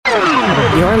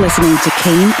You're listening to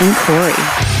Kane and Corey.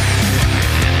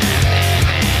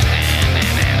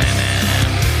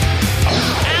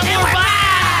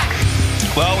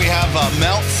 Well, we have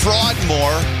Mount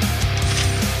Fraudmore.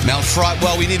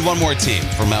 Well, we need one more team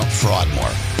for Mount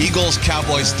Fraudmore. Eagles,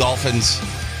 Cowboys, Dolphins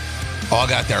all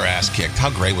got their ass kicked. How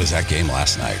great was that game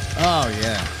last night? Oh,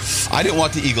 yeah. I didn't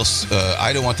want the Eagles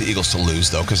to lose,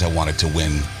 though, because I wanted to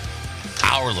win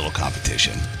our little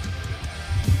competition.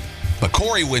 But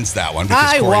Corey wins that one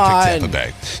because Corey picked Tampa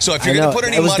Bay. So if you're going to put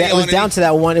any money on it, it was down to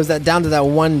that one. It was down to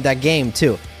that game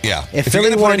too. Yeah. If you're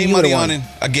going to put any money on won.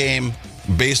 a game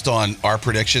based on our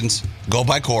predictions, go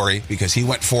by Corey because he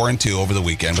went 4-2 over the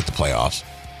weekend with the playoffs.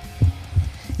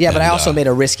 Yeah, but I also made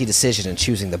a risky decision in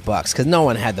choosing the Bucs because no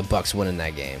one had the Bucs winning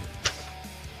that game.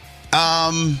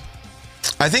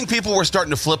 I think people were starting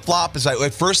to flip-flop.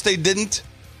 At first they didn't,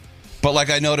 but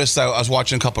like I noticed, I was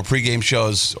watching a couple of pregame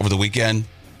shows over the weekend.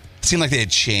 It seemed like they had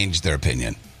changed their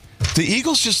opinion. The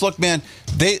Eagles just looked, man,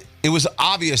 it was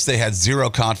obvious they had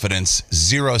zero confidence,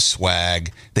 zero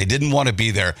swag. They didn't want to be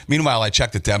there. Meanwhile, I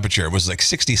checked the temperature. It was like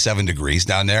 67 degrees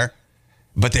down there,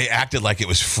 but they acted like it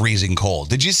was freezing cold.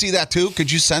 Did you see that too?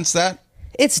 Could you sense that?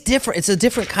 It's different. It's a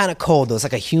different kind of cold, though. It's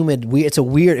like a humid, weird. It's a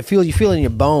weird. You feel it in your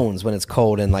bones when it's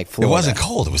cold in like Florida. It wasn't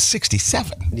cold. It was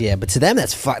 67. Yeah, but to them,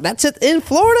 that's it. In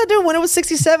Florida, dude, when it was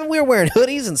 67, we were wearing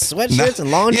hoodies and sweatshirts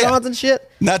and long johns and shit.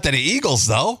 Not the Eagles,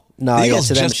 though. No, the Eagles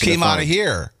to them, just came out of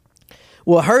here.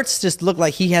 Well, Hurts just looked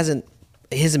like he hasn't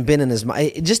been in his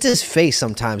mind. Just his face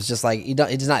sometimes, just like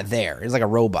it's not there. It's like a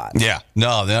robot. Yeah,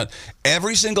 no,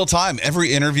 every single time,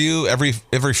 every interview,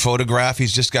 every photograph,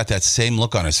 he's just got that same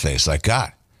look on his face. Like,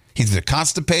 God, he's either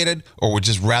constipated or would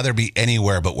just rather be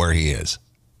anywhere but where he is.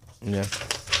 Yeah,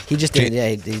 he just did. Yeah,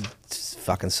 he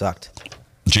fucking sucked.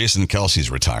 Jason Kelsey's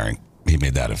retiring. He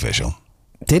made that official.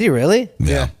 Did he really?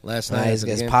 Yeah. Last night. His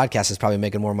podcast is probably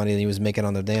making more money than he was making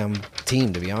on the damn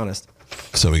team, to be honest.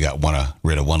 So we got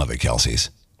rid of one of the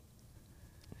Kelseys.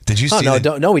 Did you see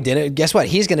that? No, we didn't. Guess what?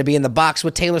 He's going to be in the box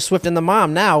with Taylor Swift and the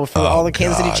mom now for all the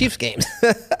Kansas City Chiefs games.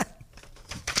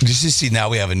 Did you see now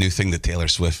we have a new thing that Taylor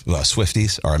Swift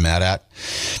Swifties are mad at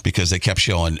because they kept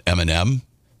showing Eminem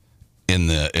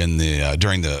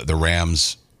during the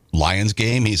Rams Lions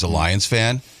game. He's a Lions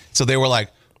fan. So they were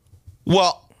like,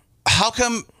 well, how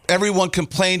come everyone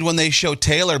complained when they show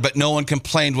Taylor, but no one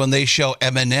complained when they show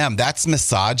Eminem? That's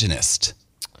misogynist.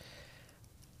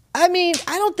 I mean,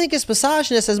 I don't think it's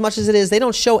misogynist as much as it is they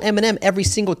don't show Eminem every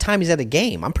single time he's at a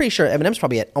game. I'm pretty sure Eminem's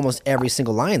probably at almost every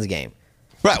single Lions game.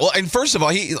 Right. Well, and first of all,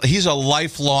 he's a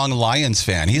lifelong Lions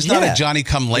fan. He's not a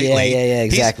Johnny-come-lately. Yeah,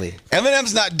 exactly.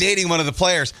 Eminem's not dating one of the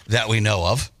players that we know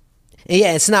of.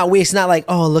 Yeah, it's not like,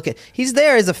 oh, look at, he's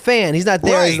there as a fan. He's not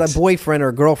there as a boyfriend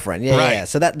or girlfriend. Yeah.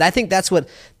 So I think that's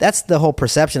the whole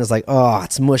perception is like, oh,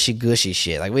 it's mushy gushy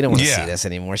shit. Like we don't want to see this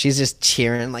anymore. She's just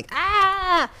cheering like,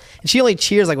 ah. And she only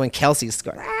cheers like when Kelsey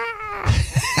scores. Ah.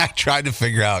 I tried to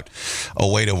figure out a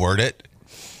way to word it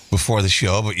before the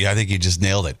show, but I think you just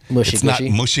nailed it. Mushy it's gushy.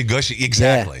 Not mushy gushy.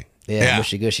 Exactly. Yeah,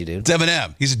 mushy gushy, dude. It's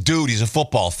Eminem. He's a dude. He's a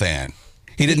football fan.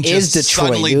 He didn't just Detroit,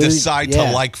 suddenly dude. decide to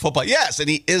like football. Yes, and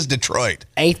he is Detroit.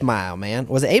 8 Mile, man.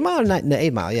 Was it 8 Mile or not? No,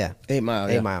 8 Mile, yeah. 8 Mile,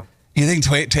 8 Mile. You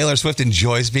think Taylor Swift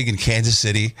enjoys being in Kansas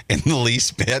City in the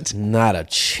least bit? Not a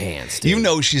chance, dude. You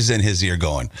know she's in his ear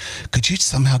going, could you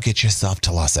somehow get yourself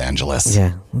to Los Angeles?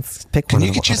 Yeah, let's pick Can one.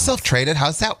 you get yourself traded?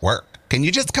 How's that work? Can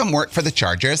you just come work for the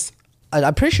Chargers?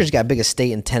 I'm pretty sure she's got a big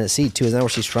estate in Tennessee, too. Isn't that where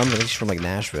she's from? I think she's from, like,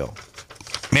 Nashville.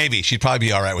 Maybe. She'd probably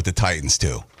be all right with the Titans,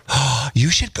 too. You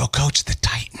should go coach the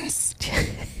Titans.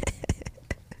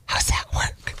 How's that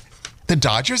work? The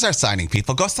Dodgers are signing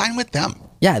people. Go sign with them.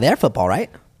 Yeah, they're football, right?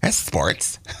 That's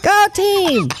sports. Go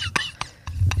team!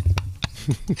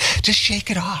 Just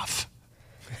shake it off.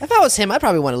 If I was him, I'd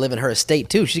probably want to live in her estate,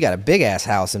 too. She's got a big-ass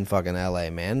house in fucking L.A.,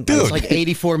 man. Dude. It's like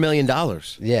 $84 million.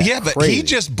 Yeah, but crazy. he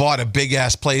just bought a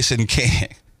big-ass place in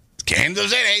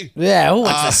Kansas City. Yeah, who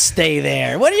wants to stay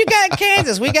there? What do you got in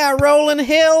Kansas? We got rolling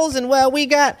hills, and, well, we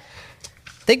got, I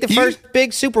think, the first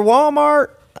big super Walmart.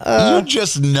 You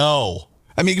just know.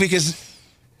 I mean, because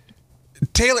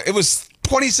Taylor, it was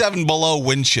 27 below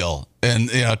wind chill, and,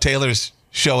 Taylor's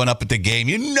showing up at the game.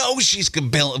 You know she's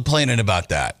complaining about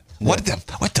that. What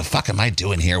the fuck am I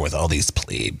doing here with all these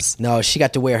plebes? No, she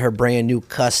got to wear her brand new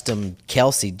custom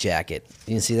Kelsey jacket.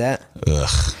 You didn't see that?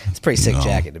 Ugh. It's a pretty sick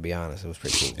jacket, to be honest. It was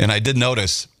pretty cool. And I did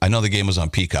notice, I know the game was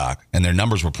on Peacock, and their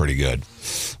numbers were pretty good,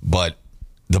 but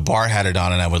the bar had it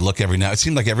on, and I would look every now. It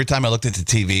seemed like every time I looked at the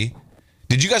TV.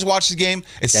 Did you guys watch the game?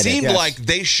 It seemed like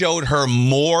they showed her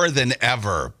more than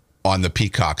ever on the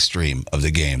Peacock stream of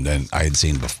the game than I had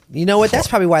seen before. You know what? That's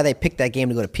probably why they picked that game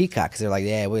to go to Peacock, because they're like,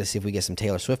 yeah, we'll see if we get some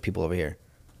Taylor Swift people over here.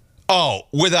 Oh,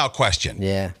 without question.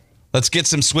 Yeah. Let's get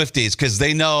some Swifties because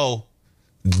they know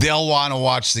they'll want to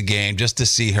watch the game just to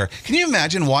see her. Can you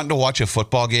imagine wanting to watch a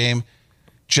football game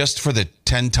just for the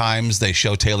 10 times they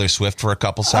show Taylor Swift for a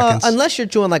couple seconds? Unless you're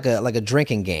doing like a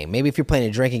drinking game. Maybe if you're playing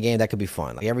a drinking game, that could be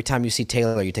fun. Like every time you see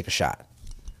Taylor, you take a shot.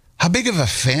 How big of a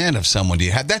fan of someone do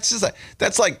you have?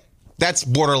 That's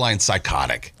borderline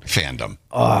psychotic fandom.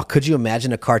 Oh, could you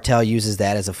imagine a cartel uses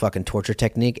that as a fucking torture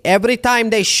technique? Every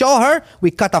time they show her, we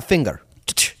cut a finger.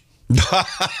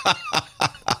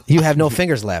 You have no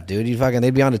fingers left, dude.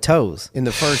 They'd be on the toes. In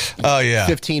the first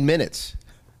 15 minutes.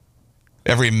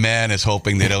 Every man is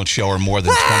hoping they don't show her more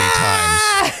than 20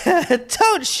 times.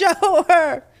 Don't show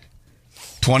her.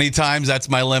 20 times, that's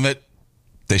my limit.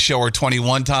 They show her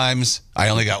 21 times. I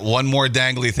only got one more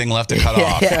dangly thing left to cut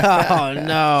off. Oh,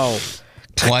 no.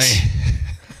 20.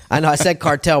 I know, I said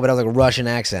cartel, but I was like a Russian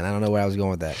accent. I don't know where I was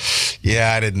going with that.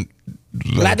 Yeah, I didn't.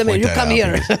 Vladimir, you come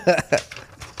here.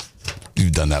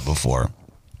 You've done that before.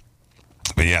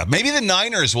 But yeah, maybe the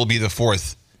Niners will be the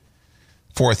fourth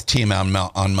team on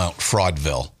Mount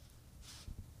Fraudville.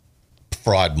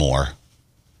 Fraudmore.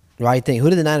 Why do you think? Who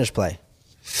did the Niners play?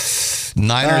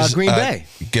 Niners Green Bay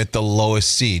get the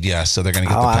lowest seed, so they're going to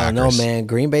get the Packers. I don't know, man.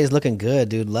 Green Bay's looking good,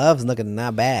 dude. Love's looking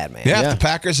not bad, man. Yeah, if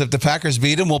the Packers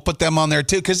beat them, we'll put them on there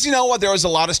too. Because you know what, there was a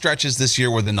lot of stretches this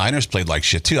year where the Niners played like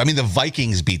shit too. I mean, the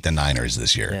Vikings beat the Niners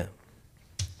this year. Yeah.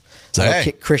 So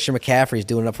hey, Christian McCaffrey's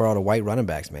doing it up for all the white running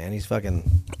backs, man. He's fucking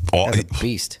a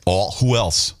beast. Who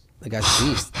else? The guy's a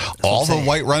beast. All the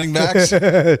white running backs.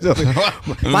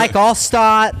 Mike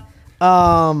Allstott.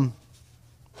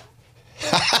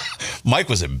 Mike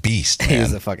was a beast, man.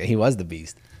 He was the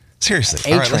beast.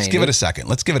 Seriously. All right, let's give it a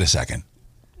second.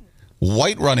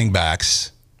 White running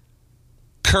backs,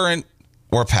 current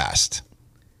or past?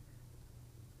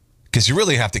 Because you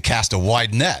really have to cast a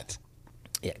wide net.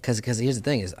 Yeah, because here's the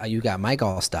thing is you got Mike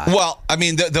Allstott. Well, I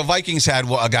mean, the Vikings had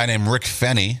a guy named Rick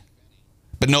Fenny,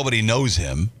 but nobody knows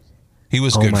him. He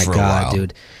was good for a while.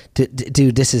 Dude.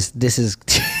 Dude, this is...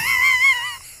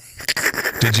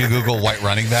 Did you Google white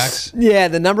running backs? Yeah,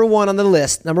 the number one on the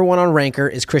list, number one on Ranker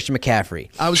is Christian McCaffrey.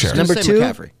 I was just going to say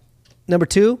McCaffrey. Number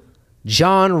two,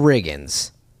 John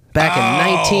Riggins, back in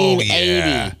 1980.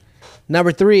 Yeah.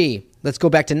 Number three, let's go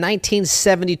back to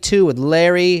 1972 with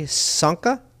Larry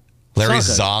Csonka. Larry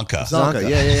Csonka. Csonka,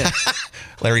 yeah.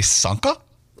 Larry Csonka?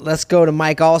 Let's go to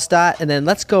Mike Allstott, and then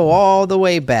let's go all the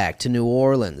way back to New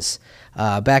Orleans,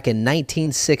 back in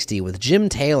 1960 with Jim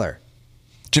Taylor.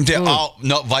 Oh,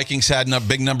 no, Vikings had a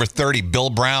big number 30, Bill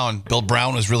Brown. Bill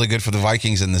Brown was really good for the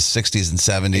Vikings in the 60s and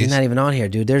 70s. He's not even on here,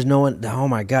 dude. There's no one. Oh,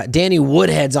 my God. Danny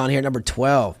Woodhead's on here, number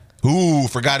 12. Ooh,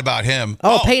 forgot about him.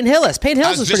 Oh, Peyton Hillis. Peyton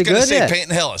Hillis was pretty good. I was just going to say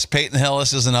Peyton Hillis. Peyton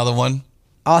Hillis is another one.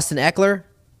 Austin Eckler.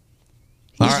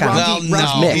 He's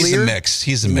a mix.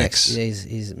 He's a mix. Yeah,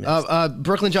 he's a mix.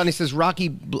 Brooklyn Johnny says Rocky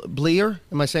Bleier.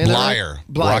 Am I saying that right?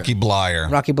 Rocky Bleier.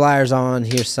 Rocky Bleier's on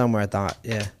here somewhere, I thought.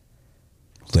 Yeah.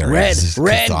 Red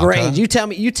Grange. You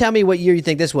tell me what year you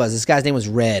think this was. This guy's name was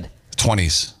Red.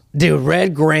 20s. Dude,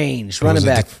 Red Grange, running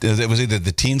back. It was either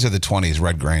the teens or the 20s,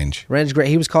 Red Grange.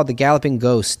 He was called the Galloping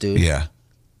Ghost, dude. Yeah.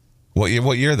 What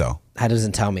year, though? That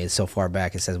doesn't tell me. It's so far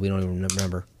back, it says we don't even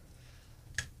remember.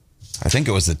 I think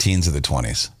it was the teens or the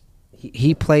 20s.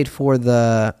 He played for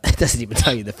the... It doesn't even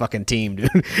tell you the fucking team, dude.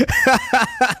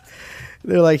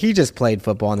 They're like, he just played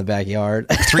football in the backyard.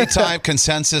 3-time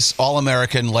consensus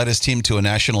All-American, led his team to a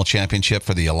national championship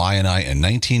for the Illini in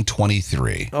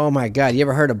 1923. Oh, my God. You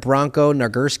ever heard of Bronco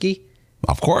Nagurski?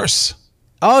 Of course.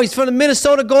 Oh, he's from the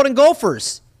Minnesota Golden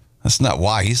Gophers. That's not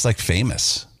why. He's like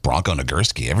famous. Bronco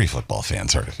Nagurski. Every football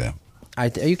fan's heard of him. Are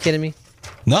you kidding me?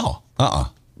 No.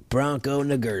 Bronco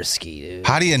Nagurski, dude.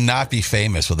 How do you not be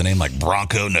famous with a name like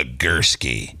Bronco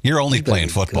Nagurski? You're only playing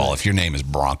football if your name is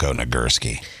Bronco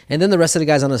Nagurski. And then the rest of the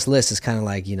guys on this list is kind of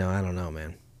like, I don't know,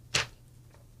 man.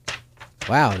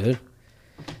 Wow, dude.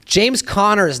 James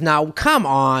Conner is not. Come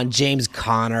on, James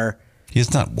Conner.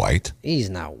 He's not white. He's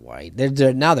not white.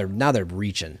 Now they're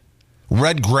reaching.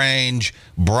 Red Grange,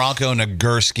 Bronco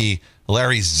Nagurski,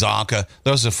 Larry Csonka.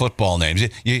 Those are football names.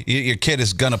 Your kid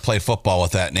is going to play football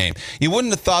with that name. You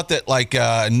wouldn't have thought that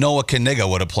Noah Kaniga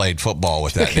would have played football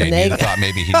with that name. You'd have thought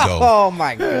maybe he'd go. Oh,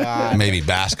 my God. Maybe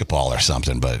basketball or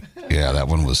something. But, yeah,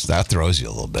 that throws you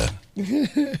a little bit.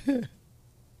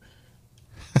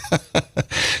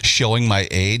 Showing my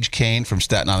age, Kane from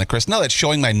Staten Island. Chris, no, that's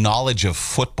showing my knowledge of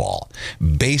football.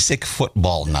 Basic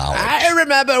football knowledge. I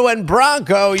remember when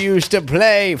Bronco used to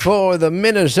play for the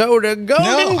Minnesota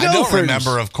Golden Gophers. I don't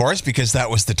remember, of course, because that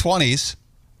was the 20s.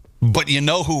 But you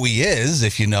know who he is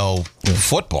if you know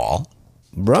football.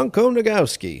 Bronco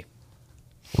Nagurski.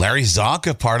 Larry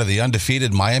Zonka, part of the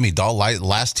undefeated Miami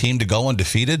last team to go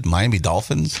undefeated, Miami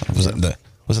Dolphins. Was it the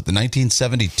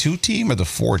 1972 team or the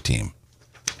 4 team?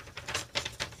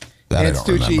 That I don't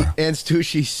remember. And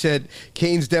Stucci said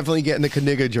Kane's definitely getting the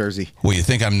Kaniga jersey. Well, you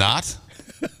think I'm not?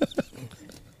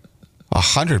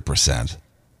 100%.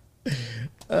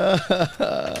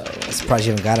 I'm surprised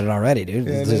you haven't got it already, dude.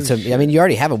 I mean, you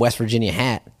already have a West Virginia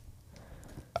hat.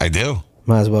 I do.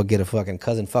 Might as well get a fucking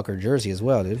cousin fucker jersey as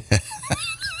well, dude.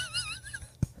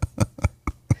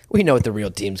 We know what the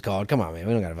real team's called. Come on, man.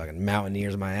 We don't got a fucking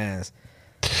Mountaineers my ass.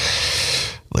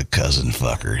 The cousin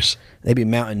fuckers. They be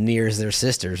Mountaineers, their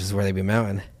sisters is where they be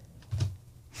mountain.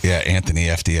 Yeah, Anthony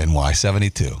FDNY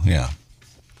 72. Yeah.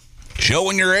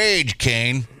 Showing your age,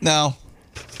 Kane. No.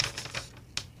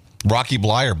 Rocky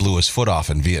Blyer blew his foot off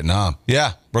in Vietnam.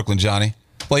 Yeah, Brooklyn Johnny.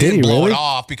 Well, he didn't blow it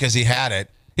off because he had it.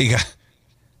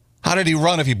 How did he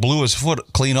run if he blew his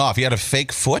foot clean off? He had a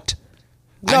fake foot?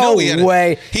 No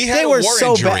way. He had a war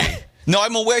injury. Bad. No,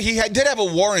 I'm aware. He did have a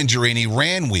war injury and he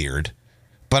ran weird.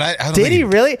 But I don't did he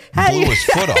really? Blew his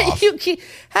foot off.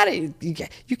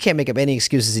 You can't make up any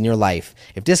excuses in your life.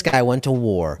 If this guy went to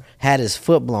war, had his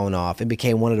foot blown off, and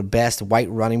became one of the best white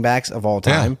running backs of all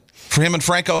time. Yeah. For him and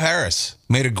Franco Harris.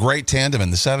 Made a great tandem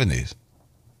in the 70s.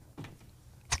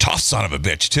 Tough son of a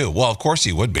bitch, too. Well, of course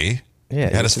he would be. Yeah,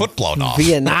 he had his foot blown off.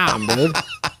 Vietnam, dude.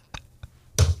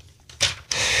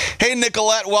 Hey,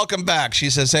 Nicolette, welcome back. She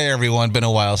says, hey, everyone. Been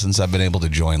a while since I've been able to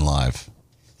join live.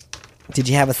 Did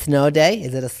you have a snow day?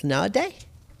 Is it a snow day?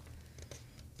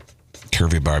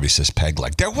 Curvy Barbie says peg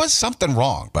leg. There was something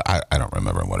wrong, but I don't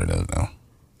remember what it is now.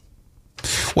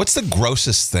 What's the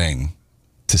grossest thing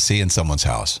to see in someone's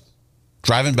house?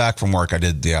 Driving back from work, I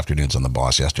did the afternoons on the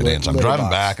boss yesterday, and so I'm driving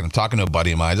back, and I'm talking to a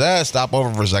buddy of mine. Stop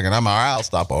over for a second. I'm all right, I'll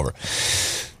stop over.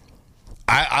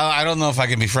 I don't know if I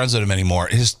can be friends with him anymore.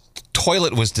 His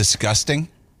toilet was disgusting.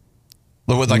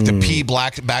 With like the pee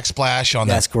backsplash on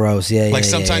That's gross. Yeah, like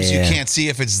sometimes you can't see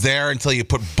if it's there until you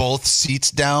put both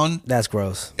seats down. That's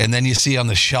gross. And then you see on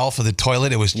the shelf of the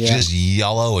toilet, it was just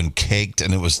yellow and caked,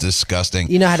 and it was disgusting.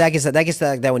 You know how that gets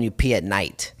like that when you pee at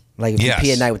night. Like if you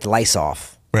pee at night with the lights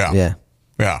off. Yeah.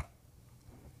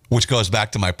 Which goes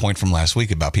back to my point from last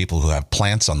week about people who have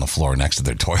plants on the floor next to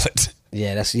their toilet.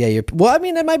 Yeah, well, I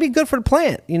mean, that might be good for the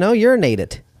plant. Urinate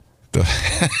it.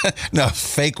 No,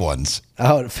 fake ones.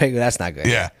 Oh, fake. That's not good.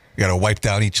 Yeah. You got to wipe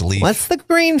down each leaf. What's the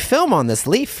green film on this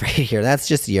leaf right here? That's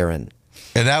just urine.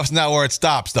 And that was not where it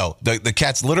stops, though. The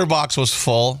cat's litter box was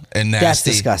full and nasty. That's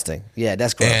disgusting. Yeah,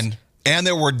 that's gross. And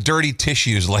there were dirty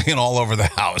tissues laying all over the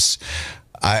house.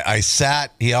 I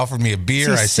sat. He offered me a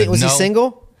beer. I said no. Was he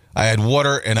single? I had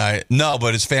water, and no,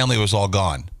 but his family was all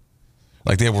gone.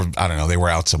 Like they were, I don't know, they were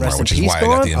out somewhere, which is why I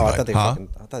got the invite.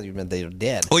 I thought you meant they were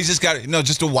dead. Well, he's just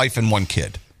just a wife and one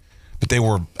kid. But they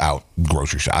were out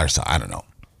grocery shopping. I don't know.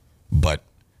 But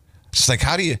it's just like,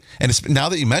 how do you, and it's, now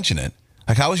that you mention it,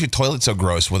 like how is your toilet so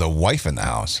gross with a wife in the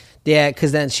house? Yeah,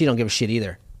 because then she don't give a shit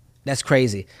either. That's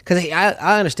crazy. Because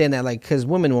I understand that, like, because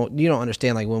women won't, you don't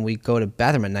understand, like, when we go to the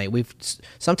bathroom at night,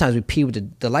 sometimes we pee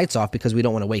with the lights off because we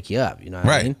don't want to wake you up, you know what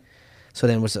I mean? So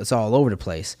then it's all over the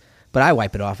place. But I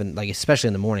wipe it off, and like especially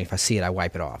in the morning, if I see it, I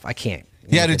wipe it off. I can't.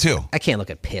 Yeah, I do too. I can't look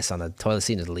at piss on the toilet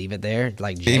seat and just leave it there,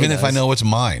 like Jay even does. If I know it's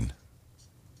mine.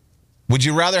 Would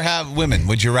you rather have women?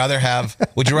 Would you rather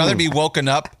be woken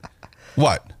up?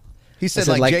 What? He said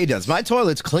like Jay does. My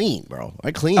toilet's clean, bro.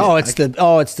 I clean it.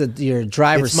 It's your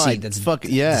driver's seat that's fucking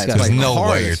yeah. There's no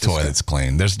way your toilet's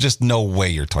clean. There's just no way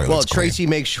your toilet's clean. Well, Tracy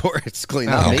makes sure it's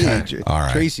clean. Not me. All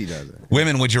right. Tracy does it.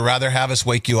 Women, would you rather have us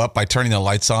wake you up by turning the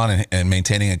lights on and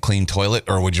maintaining a clean toilet,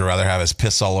 or would you rather have us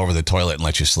piss all over the toilet and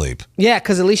let you sleep? Yeah,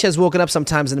 because Alicia has woken up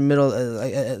sometimes in the middle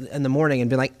in the morning and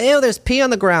been like, "Ew, there's pee on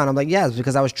the ground." I'm like, "Yeah, it's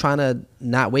because I was trying to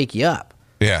not wake you up."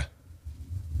 Yeah.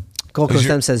 Gold Coast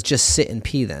them says, "Just sit and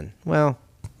pee." Then, well.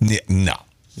 Yeah, no.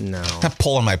 I'm not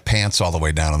pulling my pants all the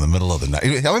way down in the middle of the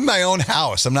night. I'm in my own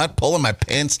house. I'm not pulling my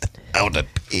pants down to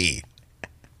pee.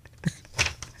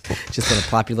 Just gonna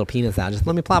plop your little penis out. Just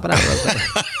let me plop it out real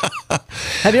quick.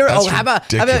 Have you ever?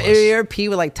 Have you ever pee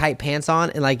with like tight pants on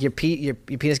and like your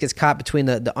penis gets caught between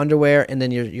the underwear and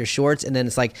then your shorts, and then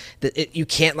it's like you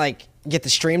can't like get the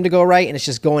stream to go right, and it's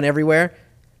just going everywhere.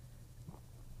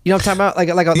 You know what I'm talking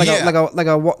about?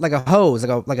 Like a hose,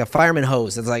 like a fireman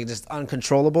hose. It's like just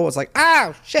uncontrollable. It's like,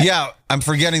 oh shit. Yeah, I'm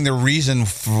forgetting the reason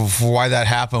for why that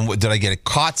happened. Did I get it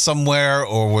caught somewhere,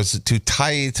 or was it too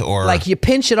tight, or like you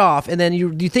pinch it off, and then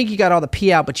you think you got all the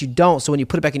pee out, but you don't. So when you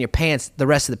put it back in your pants, the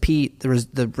rest of the pee,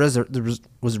 the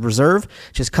reserve,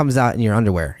 just comes out in your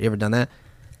underwear. You ever done that?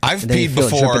 I've peed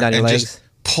before and just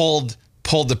pulled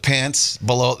the pants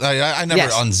below. I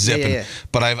never unzip,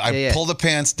 but I pulled the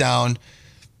pants down.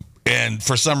 And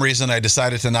for some reason, I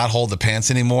decided to not hold the pants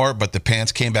anymore, but the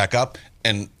pants came back up,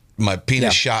 and my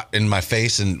penis shot in my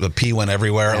face, and the pee went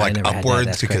everywhere, like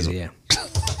upwards. Because crazy,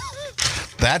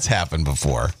 that's happened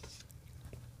before.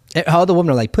 All the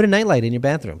women are like, put a nightlight in your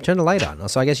bathroom. Turn the light on.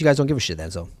 So I guess you guys don't give a shit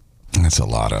then, so. That's a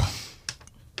lot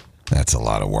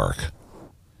of work.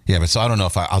 Yeah, but so I don't know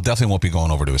if I'll definitely won't be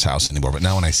going over to his house anymore. But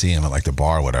now when I see him at like the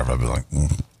bar or whatever, I'll be like,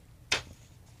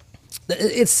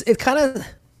 It kind of,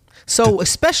 so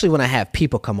especially when I have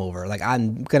people come over, like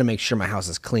I'm going to make sure my house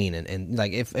is clean. And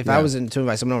like if I was to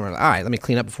invite someone over, like, all right, let me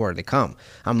clean up before they come.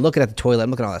 I'm looking at the toilet,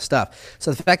 I'm looking at all that stuff.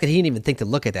 So the fact that he didn't even think to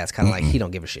look at that is kind of like he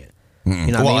don't give a shit.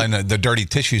 You know what I mean? And the dirty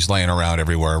tissues laying around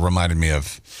everywhere reminded me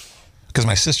of, because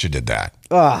my sister did that.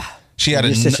 She had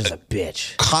your sister's a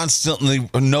bitch. Constantly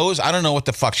knows. I don't know what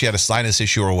the fuck. She had a sinus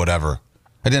issue or whatever.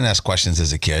 I didn't ask questions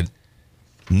as a kid.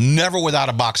 Never without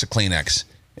a box of Kleenex,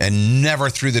 and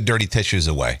never threw the dirty tissues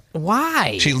away.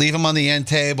 Why? She'd leave them on the end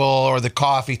table or the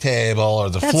coffee table or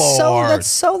the floor. That's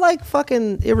so like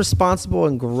fucking irresponsible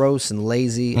and gross and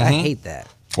lazy. I hate that.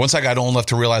 Once I got old enough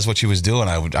to realize what she was doing,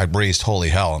 I raised holy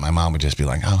hell, and my mom would just be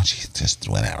like, "Oh, she's just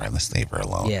whatever. Let's leave her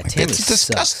alone." Yeah, like, it's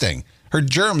disgusting. Sucks. Her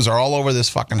germs are all over this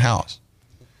fucking house.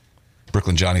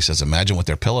 Brooklyn Johnny says, "Imagine what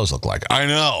their pillows look like." I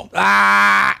know.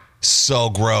 So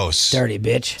gross. Dirty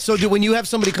bitch. So when you have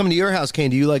somebody come to your house, Kane,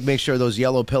 do you like make sure those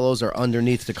yellow pillows are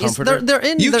underneath the comforter?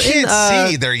 You can't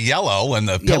see. They're yellow and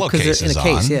the pillowcase is in a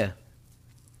case, on. Yeah.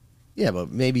 Yeah,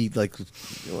 but maybe like,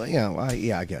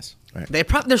 I guess. Right.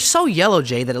 They're so yellow,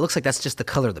 Jay, that it looks like that's just the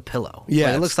color of the pillow. Yeah,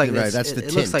 like, it looks like right. That's the it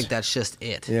tint. looks like that's just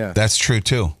it. Yeah, that's true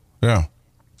too. Yeah.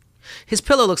 His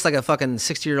pillow looks like a fucking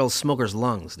 60-year-old smoker's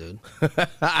lungs, dude.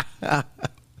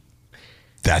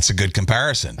 That's a good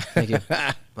comparison. Thank you.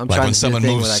 I'm like when someone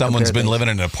moves, someone's been things. living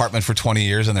in an apartment for 20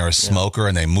 years and they're a smoker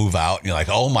and they move out and you're like,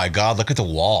 oh my God, look at the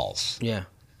walls. Yeah.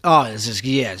 Oh, it's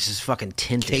just fucking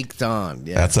tinted. Caked on.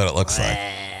 Yeah. That's what it looks like.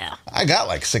 I got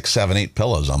like 6, 7, 8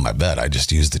 pillows on my bed. I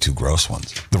just used the 2 gross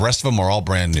ones. The rest of them are all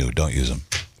brand new. Don't use them.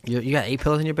 You got 8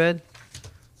 pillows in your bed?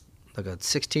 Like a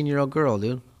 16-year-old girl,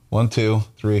 dude. 1, 2,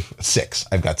 3, 6.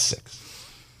 I've got 6.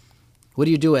 What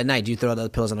do you do at night? Do you throw the other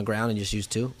pillows on the ground and just use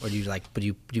 2, or do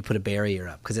you put a barrier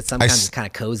up? Because sometimes it's kind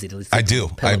of cozy. To at least I do.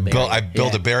 I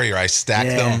build a barrier. I stack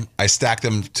them. I stack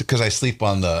them because I sleep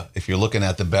on the. If you're looking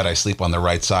at the bed, I sleep on the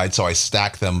right side, so I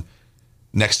stack them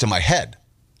next to my head.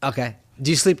 Okay. Do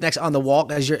you sleep next on the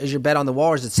wall? Is your bed on the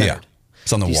wall, or is it centered? Yeah,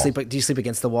 it's on the wall. Do you sleep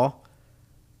against the wall?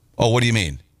 Oh, what do you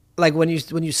mean? Like when you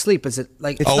sleep, is it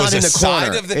like it's not in the corner?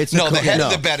 The head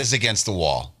of the bed is against the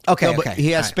wall. Okay, but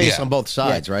he has space on both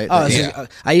sides, right? Oh,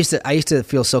 I used to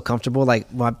feel so comfortable, like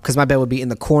because my bed would be in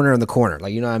the corner,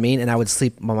 like you know what I mean, and I would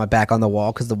sleep on my back on the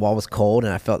wall because the wall was cold,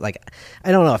 and I felt like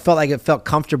I don't know, it felt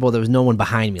comfortable. There was no one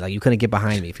behind me, like you couldn't get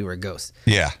behind me if you were a ghost.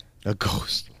 Yeah, a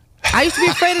ghost. I used to be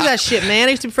afraid of that shit, man.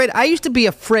 I used to be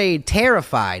afraid,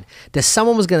 terrified that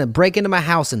someone was gonna break into my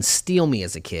house and steal me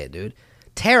as a kid, dude.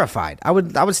 Terrified. I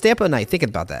would stay up at night thinking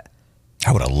about that.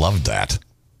 I would have loved that.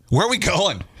 Where are we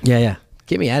going? Yeah.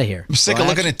 Get me out of here. I'm sick of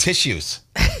looking at tissues.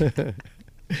 Well,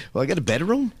 I got a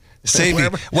bedroom. Save me.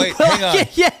 Wait, hang on.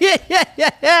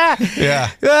 Yeah.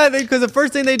 Because the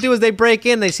first thing they do is they break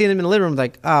in. They see them in the living room.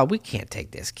 Like, oh, we can't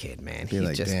take this kid, man. You're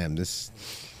like, damn, this.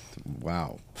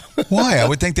 Wow. Why? I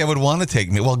would think they would want to take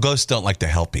me. Well, ghosts don't like to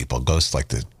help people. Ghosts like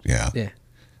to, yeah.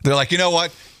 They're like, you know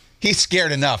what? He's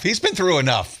scared enough. He's been through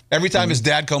enough. Every time his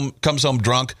dad comes home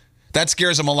drunk, that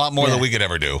scares him a lot more than we could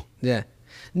ever do. Yeah.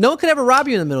 No one could ever rob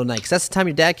you in the middle of the night because that's the time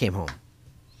your dad came home.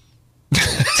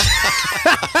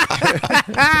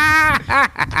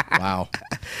 Wow.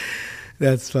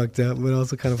 That's fucked up, but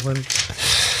also kind of funny.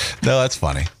 No, that's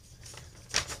funny.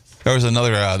 There was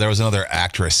another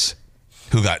actress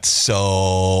who got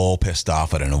so pissed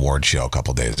off at an award show a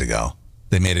couple days ago.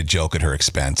 They made a joke at her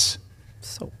expense.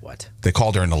 So what? They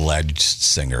called her an alleged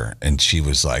singer, and she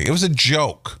was like, it was a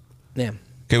joke. Yeah.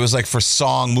 It was like for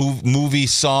movie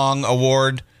song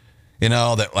award, you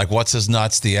know, that like What's His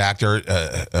Nuts, the actor,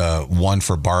 won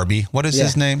for Barbie. What is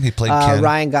his name? He played Ken.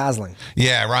 Ryan Gosling.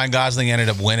 Yeah, Ryan Gosling ended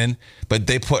up winning, but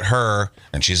they put her,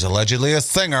 and she's allegedly a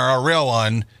singer, a real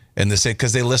one, in the same,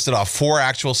 because they listed off 4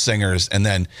 actual singers, and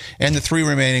the 3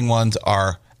 remaining ones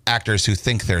are actors who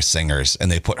think they're singers,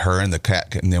 and they put her in the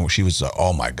cat, and then she was,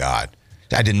 oh my God.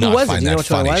 I did not find that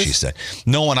funny, she said.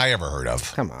 No one I ever heard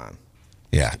of. Come on.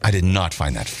 Yeah, I did not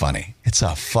find that funny. It's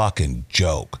a fucking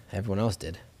joke. Everyone else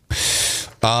did.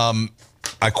 I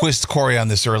quizzed Corey on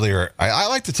this earlier. I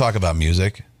like to talk about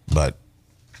music, but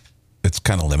it's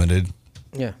kind of limited.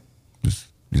 Yeah.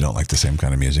 You don't like the same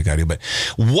kind of music I do. But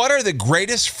what are the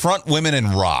greatest front women in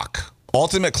rock?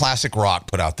 Ultimate Classic Rock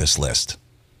put out this list.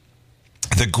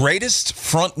 The greatest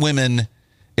front women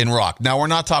in rock. Now, we're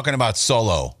not talking about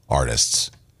solo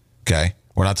artists, okay?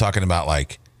 We're not talking about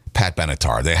like Pat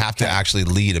Benatar. They have to actually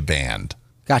lead a band.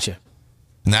 Gotcha.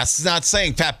 And that's not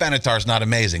saying Pat Benatar's not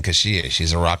amazing, because she is.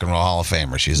 She's a rock and roll Hall of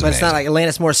Famer. She's but amazing. It's not like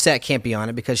Alanis Morissette can't be on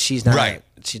it because she's not. Right.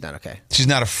 She's not okay. She's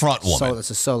not a front woman. So it's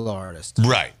a solo artist.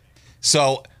 Right.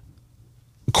 So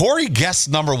Corey guessed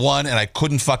number one, and I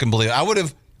couldn't fucking believe it.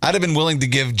 I'd have been willing to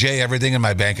give Jay everything in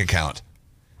my bank account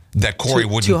that Corey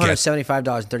wouldn't get.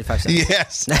 $275.35.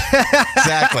 Yes,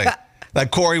 exactly. That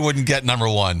Corey wouldn't get number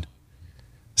one.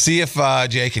 See if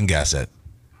Jay can guess it.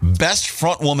 Best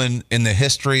front woman in the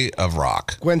history of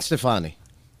rock. Gwen Stefani.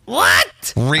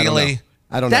 What? Really?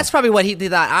 I don't know. That's probably what he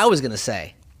thought I was going to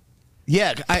say.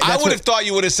 Yeah, I would have thought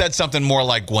you would have said something more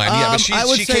like Gwen. Yeah, but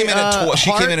she came in at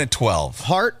she came in at 12.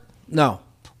 Heart? No.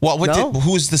 Well, No?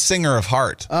 who's the singer of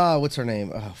Heart? What's her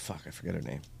name? Oh, fuck, I forget her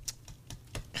name.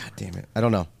 God damn it. I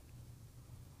don't know.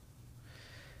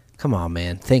 Come on,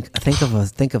 man. Think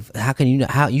of how can you know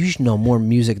how you should know more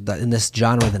music in this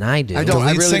genre than I do. I The don't.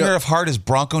 lead really singer don't- of Heart is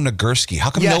Bronco Nagurski.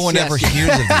 How come Yes, no one yes, ever yes. hears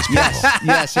of these people?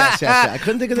 Yes. I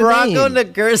couldn't think of the Bronco name.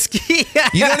 Nagurski.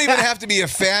 You don't even have to be a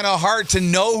fan of Heart to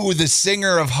know who the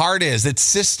singer of Heart is. It's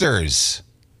sisters.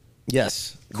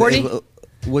 Yes. Courtney?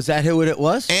 Was that who it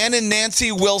was? Ann and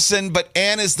Nancy Wilson, but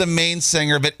Ann is the main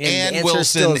singer, but And the Ann answer Wilson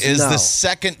still is is no. the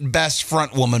second best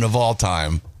front woman of all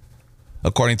time,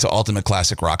 according to Ultimate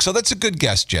Classic Rock. So that's a good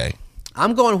guess, Jay.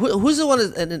 I'm going. Who's the one?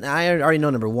 And I already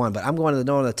know number one, but I'm going to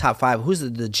know in the top five. Who's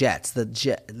the Jets?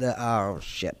 Oh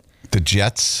shit. The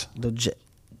Jets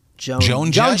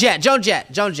Joan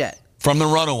Jett. from the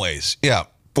Runaways. Yeah.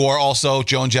 Or also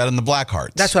Joan Jett and the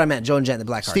Blackhearts. That's what I meant. Joan Jett and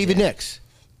the Blackhearts. Stevie Nicks.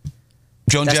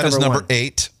 Joan That's Jett is number number one.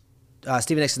 8.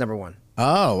 Stevie Nicks is number one.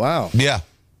 Oh, wow. Yeah.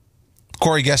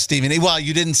 Corey guessed Stevie. Well,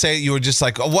 you didn't say it. You were just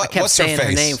like, oh, I what's kept her saying face?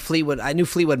 her name, Fleetwood. I knew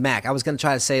Fleetwood Mac. I was going to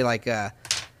try to say like the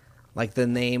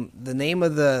name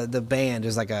of the band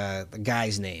is like a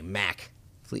guy's name, Mac.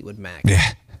 Fleetwood Mac. Yeah.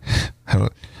 I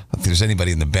don't think there's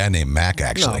anybody in the band named Mac,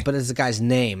 actually. No, but it's the guy's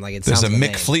name. Like it There's sounds a like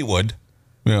Mick name. Fleetwood.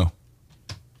 Yeah.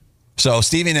 So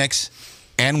Stevie Nicks,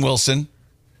 Ann Wilson.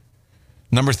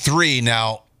 Number 3,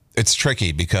 now it's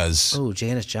tricky because Oh,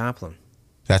 Janis Joplin.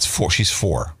 that's 4. She's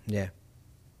 4. Yeah.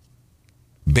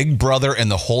 Big Brother and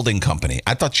the Holding Company.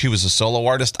 I thought she was a solo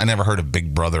artist. I never heard of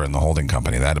Big Brother and the Holding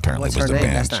Company. That apparently What's was her the name?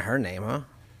 band. That's not her name, huh?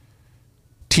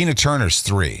 Tina Turner's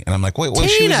 3. And I'm like, wait, what?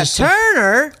 She Tina was a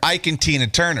Turner. Ike and Tina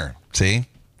Turner. See?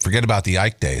 Forget about the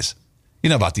Ike days. You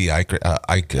know about the Ike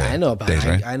I know about days, Ike.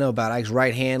 right? I know about Ike's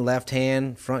right hand, left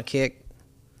hand, front kick.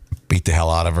 Beat the hell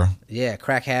out of her. Yeah,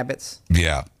 crack habits.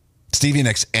 Yeah. Stevie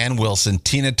Nicks, Ann Wilson,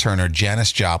 Tina Turner,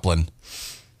 Janis Joplin.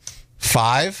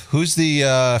 5. Who's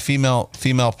the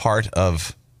female part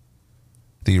of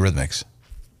the Eurythmics?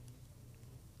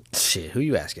 Shit, who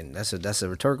you asking? That's a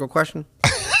rhetorical question.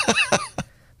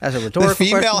 That's a rhetorical The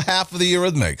female question. half of the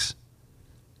Eurythmics.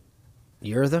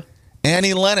 You're the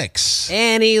Annie Lennox.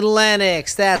 Annie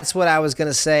Lennox. That's what I was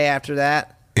gonna say after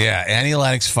that. Yeah, Annie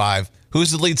Lennox, 5.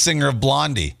 Who's the lead singer of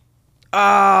Blondie?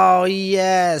 Oh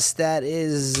yes, that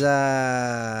is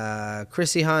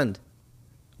Chrissy Hund.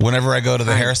 Whenever I go to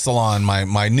the hair salon,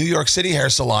 my New York City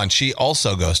hair salon, she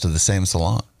also goes to the same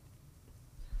salon.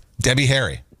 Debbie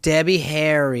Harry. Debbie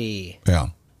Harry. Yeah.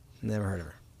 Never heard of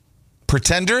her.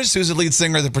 Pretenders? Who's the lead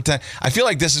singer of the Pretend? I feel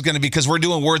like this is going to be, because we're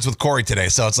doing Words with Corey today,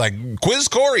 so it's like Quiz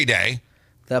Corey Day.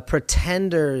 The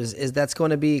Pretenders that's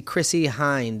going to be Chrissy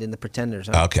Hind in the Pretenders.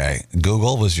 Huh? Okay.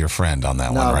 Google was your friend on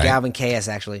that No, one, right? Galvin K.S.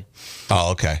 actually.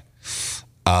 Oh, okay.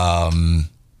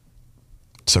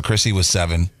 So Chrissy was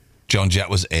 7. Joan Jett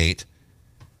was 8.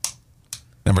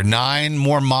 Number 9,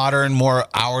 more modern, more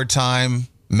our time,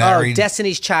 married. Oh,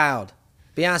 Destiny's Child.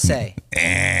 Beyonce.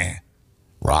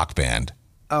 Rock band.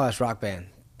 Oh, that's rock band.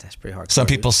 That's pretty hard. Some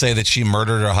people say that she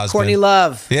murdered her husband. Courtney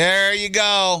Love. There you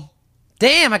go.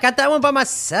 Damn, I got that one by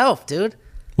myself, dude.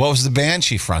 What was the band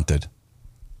she fronted?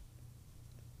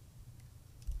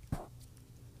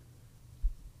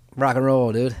 Rock and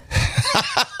roll, dude.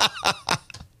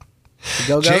 The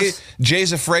Go-Go's?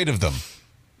 Jay's afraid of them.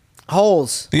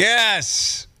 Holes.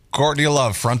 Yes. Courtney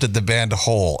Love fronted the band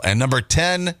Hole. And number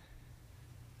 10,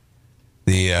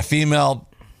 the female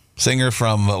singer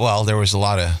from, well, there was a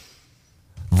lot of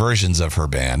versions of her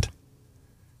band.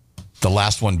 The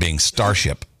last one being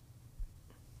Starship.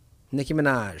 Nicki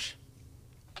Minaj.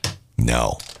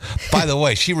 No. By the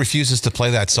way, she refuses to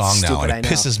play that song now, Stupid, and I it know.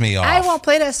 pisses me off. I won't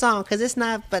play that song because it's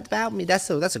not about me. That's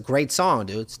a great song,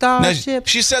 dude. No, Starship.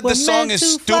 she said the we're song meant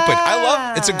is to stupid. I fly.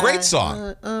 love it's a great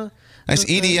song. Nice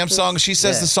EDM song. She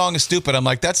says Yeah. the song is stupid. I'm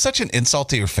like, that's such an insult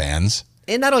to your fans.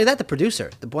 And not only that, the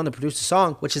producer, the one that produced the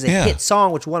song, which is a hit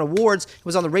song, which won awards, it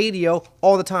was on the radio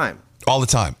all the time. All the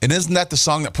time. And isn't that the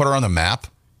song that put her on the map?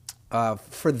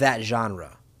 For that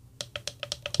genre.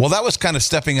 Well, that was kind of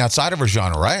stepping outside of her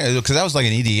genre, right? Because that was like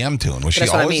an EDM tune. Was she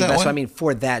That's what I always mean. that That's one? what I mean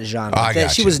for that genre.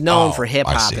 Got she you. was known Oh, for hip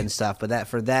I hop see. and stuff, but that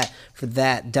for that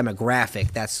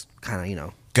demographic, that's kind of, you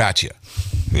know. Gotcha.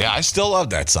 Yeah, I still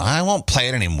love that song. I won't play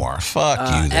it anymore. Fuck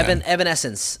you, then.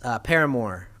 Evanescence,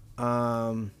 Paramore.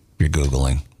 You're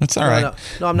Googling. That's all right.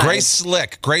 No, I'm not. Grace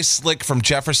Slick from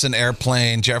Jefferson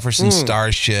Airplane, Jefferson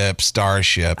Starship.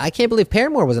 I can't believe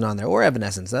Paramore wasn't on there, or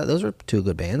Evanescence. Those are two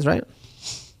good bands, right?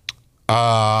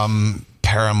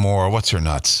 Paramore. What's her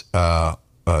nuts?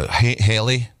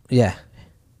 Haley. Yeah.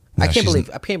 No, I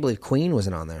can't believe Queen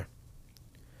wasn't on there.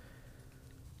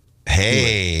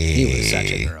 Hey. He was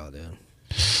such a girl, dude.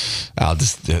 I'll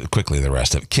just quickly the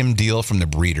rest of it. Kim Deal from the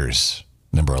Breeders,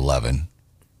 number 11.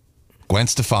 Gwen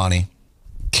Stefani,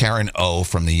 Karen O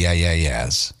from the Yeah Yeah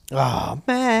Yeahs. Oh,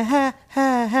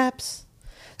 perhaps.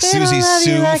 Susie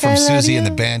Sue from Susie and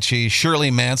the Banshee.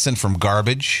 Shirley Manson from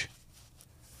Garbage.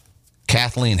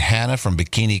 Kathleen Hanna from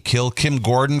Bikini Kill. Kim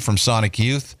Gordon from Sonic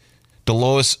Youth.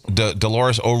 Dolores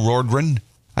O'Riordan.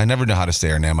 I never know how to say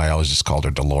her name. I always just called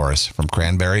her Dolores from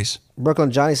Cranberries.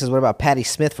 Brooklyn Johnny says, what about Patti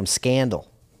Smith from Scandal?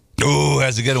 Ooh,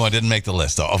 that's a good one. Didn't make the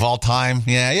list, though. Of all time,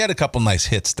 yeah, he had a couple nice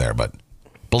hits there, but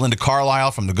Belinda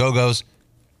Carlisle from the Go-Go's.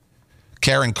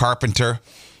 Karen Carpenter.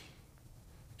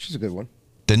 She's a good one.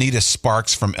 Danita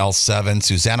Sparks from L7.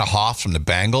 Susanna Hoff from the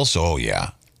Bangles. Oh,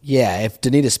 yeah. Yeah, if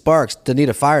Danita Sparks,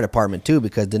 Danita Fire Department, too,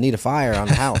 because Danita Fire on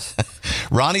the house.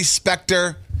 Ronnie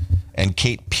Spector and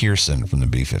Kate Pearson from the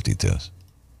B-52s.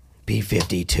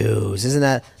 B-52s. Isn't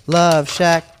that Love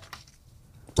Shack?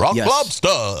 Rock Yes.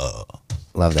 Lobster.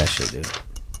 Love that shit, dude.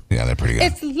 Yeah, they're pretty good.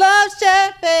 It's Love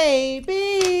Shack,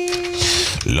 baby.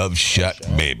 Love Shack,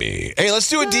 baby. Hey, let's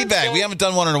do a D-bag. We haven't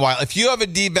done one in a while. If you have a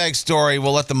D-bag story,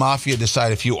 we'll let the Mafia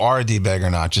decide if you are a D-bag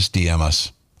or not. Just DM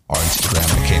us. Our Instagram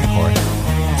at Kane and Corey.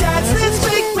 Let's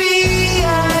make me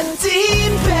a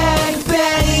D-bag,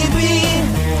 baby.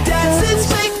 Let's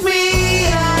make me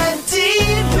a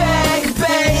D-bag,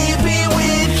 baby,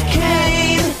 with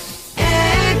Kane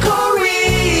and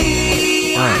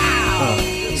Corey.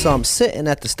 So I'm sitting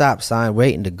at the stop sign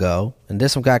waiting to go, and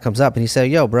this one guy comes up and he said,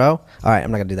 yo, bro. All right,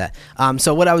 I'm not going to do that.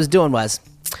 So what I was doing was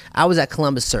I was at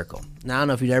Columbus Circle. Now, I don't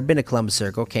know if you've ever been to Columbus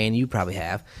Circle. Kane, you probably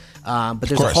have. But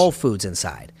there's a Whole Foods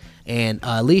inside. And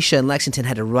Alicia in Lexington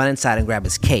had to run inside and grab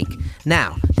his cake.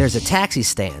 Now, there's a taxi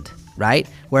stand, right,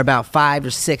 where about 5 or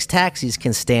 6 taxis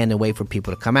can stand and wait for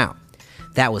people to come out.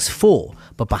 That was full.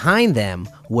 But behind them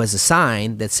was a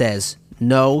sign that says,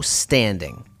 no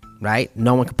standing, right?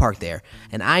 No one could park there.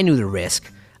 And I knew the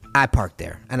risk. I parked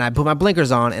there. And I put my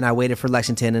blinkers on, and I waited for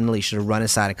Lexington and Alicia to run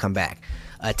inside and come back.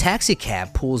 A taxi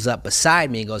cab pulls up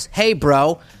beside me and goes, hey,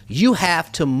 bro, you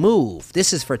have to move.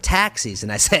 This is for taxis.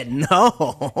 And I said,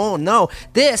 no,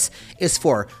 this is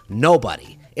for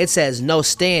nobody. It says no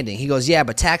standing. He goes, yeah,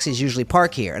 but taxis usually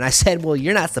park here. And I said, well,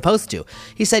 you're not supposed to.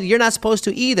 He said, you're not supposed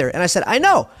to either. And I said, I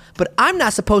know, but I'm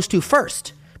not supposed to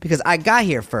first because I got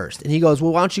here first. And he goes,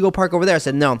 well, why don't you go park over there? I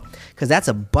said, no, because that's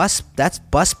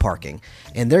bus parking,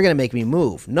 and they're going to make me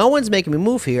move. No one's making me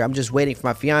move here. I'm just waiting for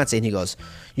my fiance. And he goes,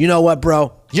 you know what,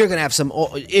 bro? You're going to have some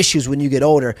issues when you get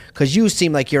older because you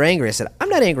seem like you're angry. I said, I'm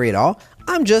not angry at all.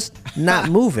 I'm just not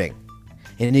moving.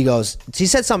 And he goes, he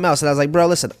said something else, and I was like, bro,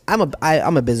 listen, I'm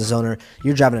a business owner.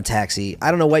 You're driving a taxi.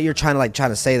 I don't know what you're trying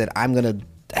to say that I'm going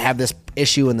to have this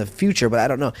issue in the future, but I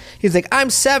don't know. He's like, I'm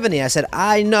 70. I said,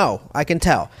 I know. I can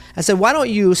tell. I said, why don't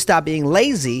you stop being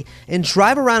lazy and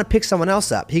drive around and pick someone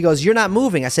else up? He goes, you're not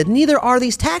moving. I said, neither are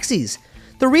these taxis.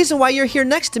 The reason why you're here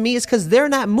next to me is because they're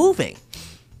not moving.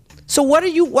 So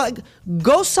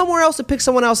go somewhere else and pick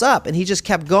someone else up. And he just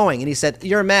kept going. And he said,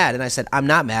 you're mad. And I said, I'm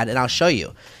not mad, and I'll show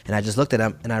you. And I just looked at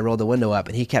him, and I rolled the window up,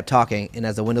 and he kept talking. And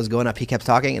as the window's going up, he kept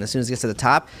talking. And as soon as he gets to the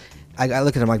top, I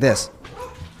look at him like this.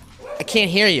 I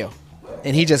can't hear you.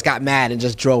 And he just got mad and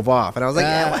just drove off. And I was like,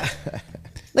 yeah, what?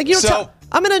 Like, you don't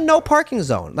I'm in a no parking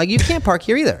zone. Like, you can't park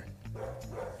here either.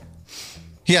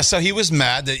 Yeah, so he was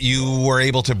mad that you were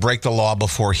able to break the law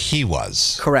before he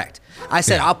was. Correct. I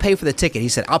said, I'll pay for the ticket. He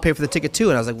said, I'll pay for the ticket too.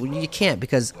 And I was like, well, you can't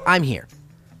because I'm here.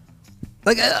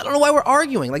 Like, I don't know why we're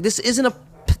arguing. Like, this isn't a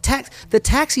tax. The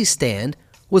taxi stand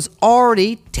was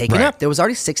already taken up. There was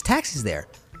already 6 taxis there.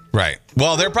 Right.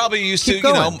 Well, they're probably used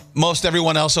to, most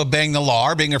everyone else obeying the law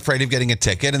or being afraid of getting a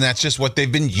ticket, and that's just what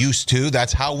they've been used to.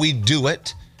 That's how we do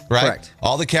it, right? Correct.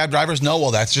 All the cab drivers know,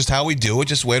 well, that's just how we do it.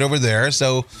 Just wait over there.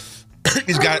 So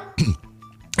he's got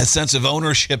a sense of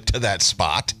ownership to that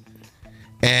spot.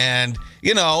 And,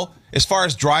 as far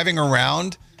as driving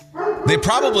around, They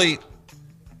probably,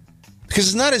 because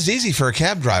it's not as easy for a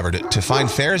cab driver to find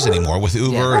fares anymore with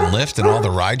Uber and Lyft and all the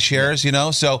ride shares, you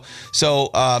know? So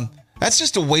that's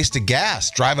just a waste of gas,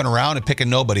 driving around and picking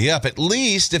nobody up. At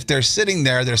least if they're sitting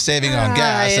there, they're saving on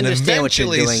gas, and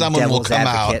eventually someone will come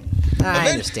out. I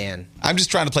understand. I'm just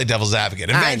trying to play devil's advocate.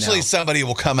 Eventually somebody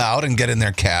will come out and get in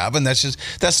their cab, and that's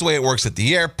the way it works at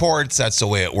the airports. That's the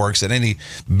way it works at any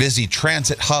busy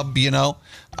transit hub, you know?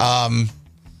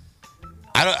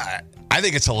 I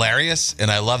think it's hilarious,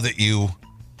 and I love that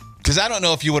because I don't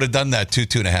know if you would have done that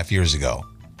 2.5 years ago.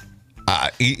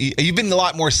 You've been a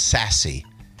lot more sassy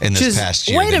in this past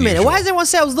year. Wait a minute. Usual. Why does everyone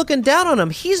say I was looking down on him?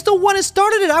 He's the one that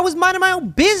started it. I was minding my own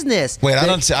business. Wait, I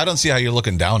don't see how you're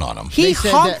looking down on him. He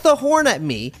honked the horn at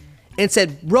me and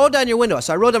said, roll down your window.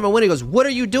 So I rolled down my window. He goes, what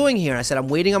are you doing here? And I said, I'm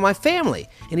waiting on my family.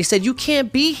 And he said, you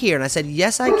can't be here. And I said,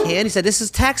 yes, I can. He said, this is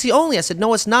taxi only. I said,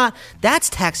 no, it's not. That's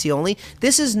taxi only.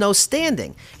 This is no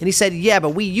standing. And he said, yeah, but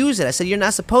we use it. I said, you're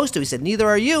not supposed to. He said, neither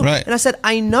are you. Right. And I said,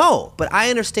 I know, but I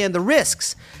understand the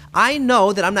risks. I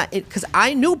know that I'm not, because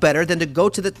I knew better than to go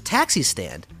to the taxi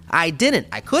stand. I didn't.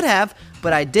 I could have,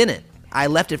 but I didn't. I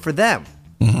left it for them.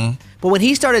 Mm-hmm. But when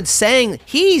he started saying,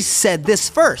 he said this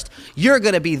first, you're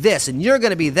going to be this and you're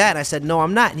going to be that. And I said, no,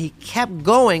 I'm not. And he kept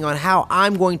going on how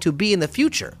I'm going to be in the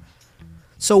future.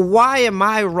 So why am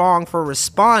I wrong for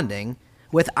responding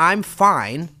with, I'm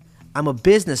fine, I'm a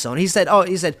business owner? He said,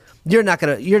 you're not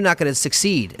going to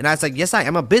succeed. And I was like, yes,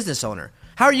 I'm a business owner.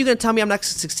 How are you going to tell me I'm not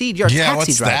going to succeed? You're a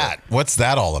taxi driver. What's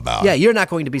that all about? Yeah, you're not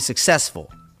going to be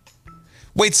successful.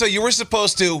 Wait, so you were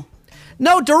supposed to...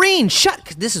 No, Doreen,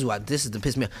 shut. This is the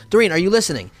piss me off. Doreen, are you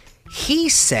listening? He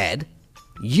said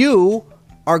you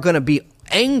are going to be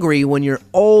angry when you're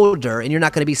older and you're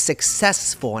not going to be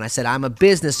successful. And I said, I'm a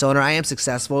business owner. I am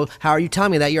successful. How are you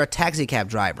telling me that? You're a taxi cab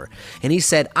driver. And he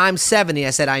said, I'm 70. I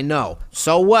said, I know.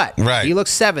 So what? Right. He looks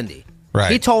 70.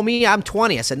 Right. He told me I'm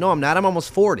 20. I said, no, I'm not. I'm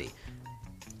almost 40.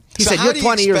 He said, you're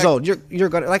 20 years old. You're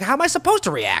going to, like, how am I supposed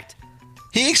to react?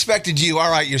 He expected you, all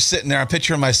right, you're sitting there, I'm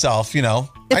picturing myself, you know.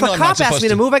 If a cop asked me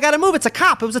to move, I got to move. It's a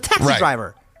cop. It was a taxi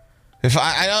driver. If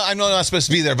I know I'm not supposed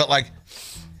to be there, but like,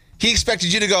 he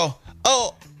expected you to go,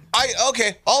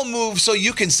 okay, I'll move so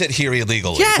you can sit here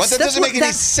illegally. Yes, but that doesn't make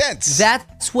any sense.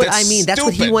 That's what I mean. That's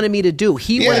what he wanted me to do.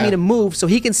 He wanted me to move so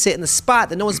he can sit in the spot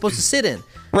that no one's supposed to sit in.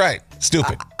 Right.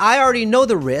 Stupid. I already know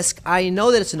the risk. I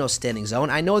know that it's a no standing zone.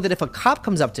 I know that if a cop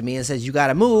comes up to me and says, you got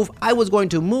to move, I was going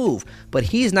to move. But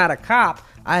he's not a cop.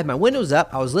 I had my windows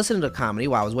up. I was listening to comedy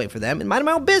while I was waiting for them and minding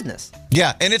my own business.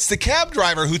 Yeah, and it's the cab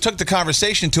driver who took the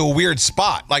conversation to a weird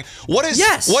spot. Like, what is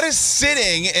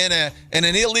sitting in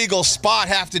an illegal spot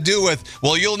have to do with?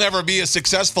 Well, you'll never be a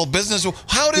successful business.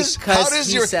 How does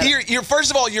your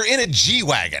first of all, you're in a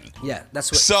G-Wagon. Yeah,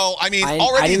 that's what. So I mean,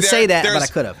 I didn't say that, but I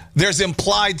could have. There's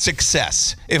implied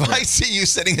success. If I see you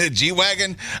sitting in a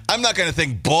G-Wagon, I'm not going to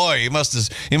think, boy, he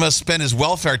must spend his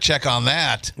welfare check on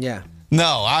that. Yeah.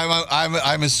 No,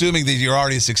 I'm assuming that you're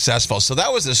already successful. So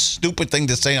that was a stupid thing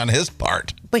to say on his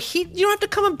part. But you don't have to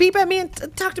come and beep at me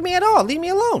and talk to me at all. Leave me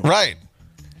alone. Right.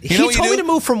 He told me to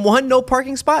move from one no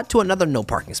parking spot to another no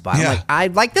parking spot. Yeah. I'm like, I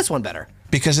like this one better.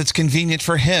 Because it's convenient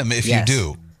for him if you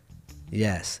do.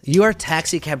 Yes. You are a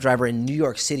taxi cab driver in New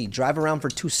York City. Drive around for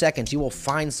 2 seconds. You will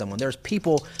find someone. There's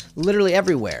people literally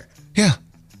everywhere. Yeah.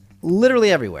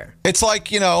 Literally everywhere. It's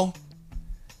like,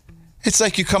 it's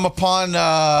like you come upon,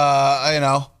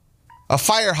 a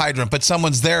fire hydrant, but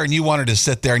someone's there and you wanted to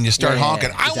sit there and you start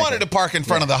honking. Exactly. I wanted to park in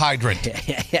front of the hydrant.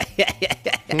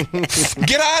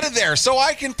 Get out of there so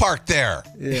I can park there.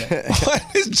 Yeah.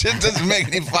 It just doesn't make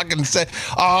any fucking sense.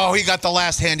 Oh, he got the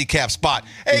last handicap spot.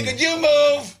 Hey, could you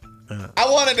move? I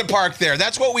wanted to park there.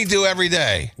 That's what we do every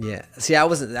day. Yeah. See, I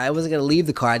wasn't going to leave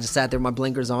the car. I just sat there with my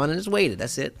blinkers on and just waited.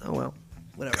 That's it. Oh, well.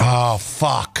 Whatever. Oh,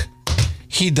 fuck.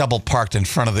 He double parked in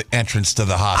front of the entrance to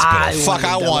the hospital.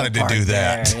 I wanted to do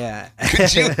that. There,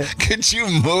 yeah. Could you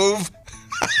move?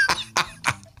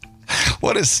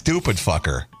 What a stupid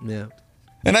fucker. Yeah.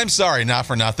 And I'm sorry, not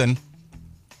for nothing.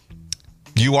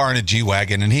 You are in a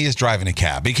G-Wagon and he is driving a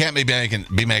cab. He can't be making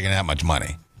that much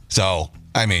money. So,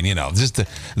 I mean, just the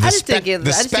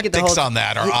spectics on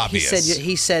that are obvious.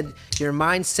 He said your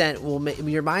mindset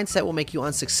will make you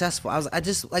unsuccessful.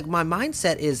 My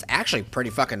mindset is actually pretty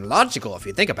fucking logical if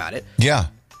you think about it. Yeah.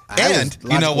 And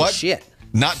you know what? Shit.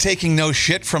 Not taking no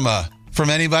shit from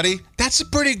anybody, that's a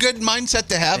pretty good mindset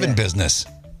to have in business.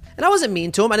 And I wasn't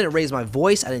mean to him. I didn't raise my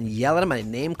voice. I didn't yell at him. I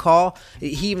didn't name call.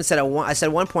 He even said, I said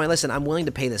at one point, listen, I'm willing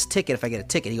to pay this ticket if I get a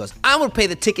ticket. He goes, I'm going to pay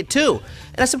the ticket too.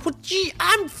 And I said, well, gee,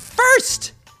 I'm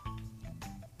first.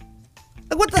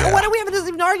 Like, what are we having this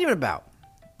even argument about?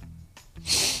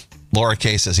 Laura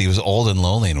Kay says he was old and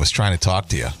lonely and was trying to talk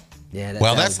to you. Yeah.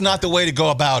 Well, that's not the way to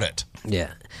go about it.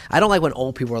 Yeah. I don't like when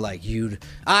old people are like,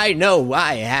 I know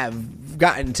I have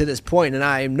gotten to this point and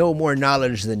I am no more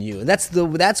knowledge than you. And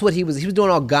that's what he was doing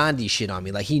all Gandhi shit on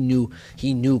me. Like he knew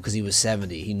because he was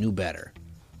 70. He knew better.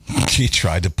 He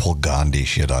tried to pull Gandhi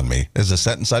shit on me. Is a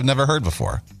sentence I've never heard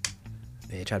before.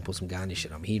 Yeah, he tried to pull some Gandhi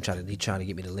shit on me. He tried to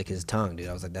get me to lick his tongue, dude.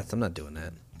 I was like, I'm not doing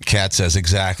that. Kat says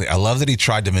exactly. I love that he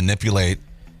tried to manipulate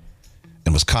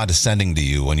and was condescending to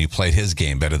you when you played his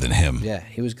game better than him. Yeah,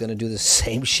 he was going to do the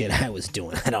same shit I was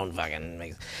doing. I don't fucking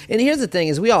make... And here's the thing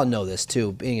is, we all know this,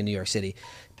 too, being in New York City.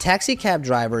 Taxi cab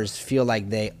drivers feel like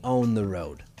they own the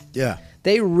road. Yeah.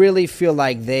 They really feel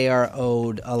like they are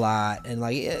owed a lot. And,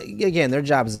 like, again, their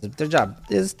job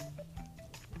is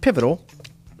pivotal.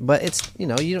 But it's,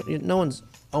 no one's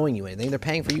owing you anything. They're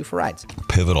paying for you for rides.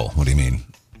 Pivotal? What do you mean?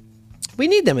 We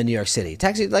need them in New York City.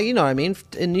 Taxi, like, you know what I mean?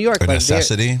 In New York, A like,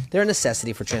 necessity? They're a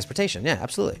necessity for transportation. Yeah,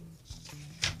 absolutely.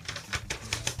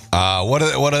 What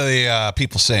are the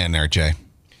people saying there, Jay?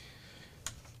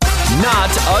 Not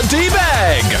a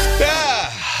D-bag.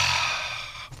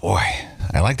 Boy,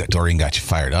 I like that Doreen got you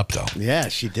fired up, though. Yeah,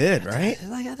 she did, right?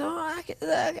 Like, I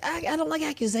don't like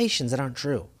accusations that aren't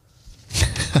true.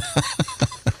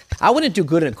 I wouldn't do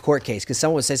good in a court case because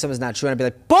someone would say something's not true and I'd be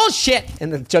like, bullshit!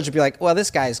 And the judge would be like, well, this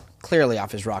guy's clearly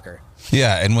off his rocker.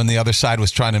 Yeah, and when the other side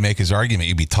was trying to make his argument,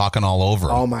 you'd be talking all over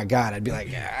him. Oh, my God. I'd be like...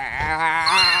 You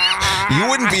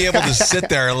wouldn't be able to sit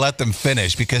there and let them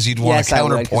finish because you'd want a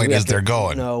counterpoint as they're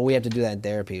going. No, we have to do that in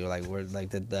therapy. We're like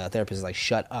the therapist is like,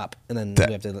 shut up. And then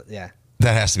we have to, yeah.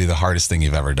 That has to be the hardest thing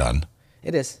you've ever done.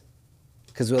 It is.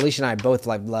 Because Alicia and I both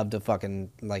love to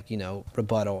fucking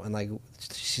rebuttal, and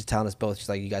she's telling us both. She's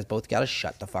like, you guys both gotta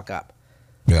shut the fuck up.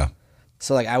 Yeah.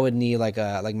 So I would need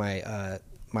my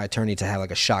attorney to have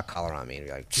like a shock collar on me and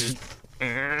be like,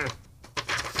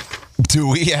 do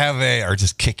we have or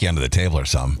just kick you under the table or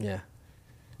something? yeah.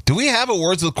 Do we have a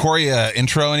Words with Corey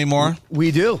intro anymore?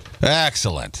 We do.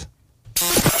 Excellent.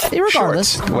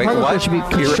 Irregardless. Wait, what? Should be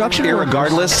construction.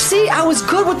 Irregardless? See, I was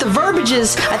good with the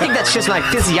verbiages. I think that's just my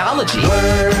physiology.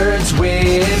 Words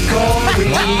with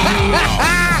Corey.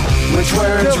 Which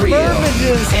word's real?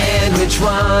 And which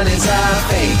one is a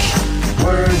fake?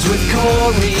 Words with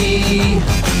Corey.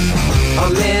 A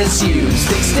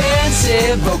misused,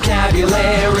 extensive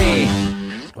vocabulary.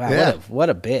 Wow, Yeah. what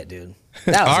a bit, dude.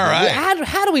 That was All right.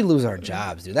 How do we lose our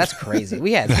jobs, dude? That's crazy.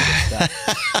 We had some good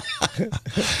stuff.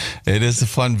 It is a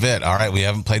fun bit. All right, we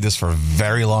haven't played this for a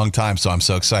very long time, so I'm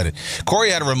so excited.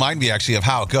 Corey had to remind me, actually, of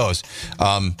how it goes.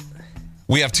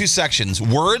 We have two sections,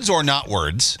 words or not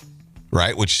words,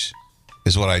 right? Which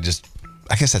is what I guess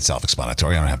that's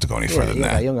self-explanatory. I don't have to go any further than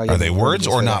that. Are they words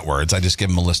or not words? I just give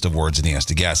him a list of words and he has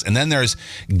to guess. And then there's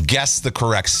guess the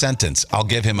correct sentence. I'll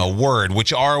give him a word,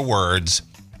 which are words,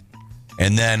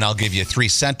 and then I'll give you 3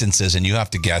 sentences and you have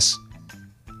to guess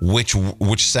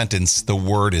which sentence the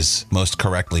word is most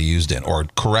correctly used in or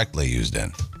correctly used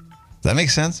in. Does that make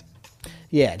sense?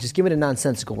 Yeah, just give me the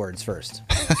nonsensical words first.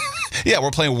 Yeah, we're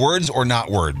playing words or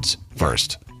not words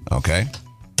first. Okay.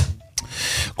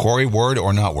 Corey, word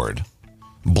or not word?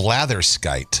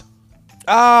 Blatherskite.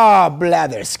 Oh,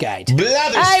 Blatherskite.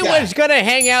 Blatherskite. I was going to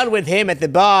hang out with him at the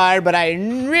bar, but I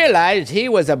realized he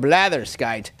was a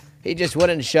Blatherskite. He just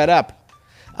wouldn't shut up.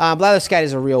 Blatherskite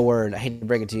is a real word. I hate to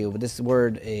break it to you, but this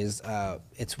word is,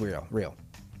 it's real.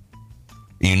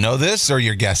 You know this or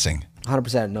you're guessing?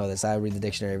 100% know this. I read the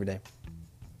dictionary every day.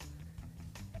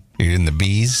 You're in the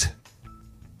B's?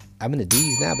 I'm in the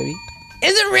D's now, baby.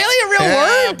 Is it really a real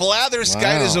word?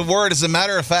 Blatherskite is a word. As a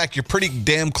matter of fact, you're pretty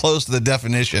damn close to the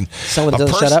definition. Someone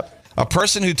doesn't shut up? A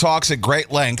person who talks at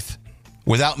great length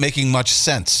without making much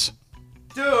sense.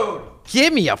 Dude.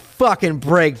 Give me a fucking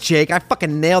break, Jake. I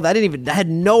fucking nailed that. I had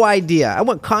no idea. I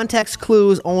want context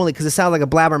clues only because it sounds like a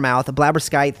blabbermouth, a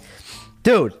blabberskite.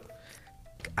 Dude.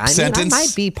 I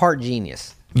might be part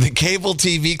genius. The cable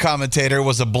TV commentator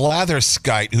was a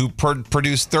blatherskite who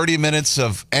produced 30 minutes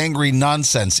of angry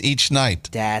nonsense each night.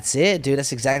 That's it, dude.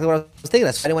 That's exactly what I was thinking.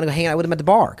 That's why I didn't want to go hang out with him at the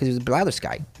bar, because he was a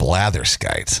blatherskite.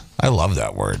 Blatherskite. I love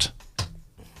that word.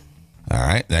 All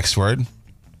right, next word.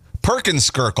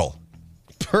 Perkinskirkle.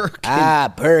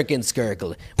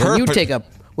 Perkinskirkle.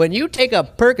 When you take a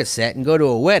Percocet and go to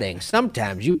a wedding,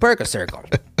 sometimes you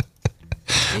Perkacircle.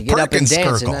 You get up and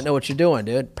dance and not know what you're doing,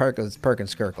 dude.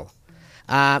 Perkinskirkle.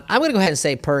 I'm going to go ahead and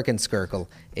say Perkinskirkle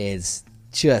is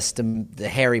just the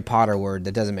Harry Potter word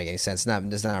that doesn't make any sense.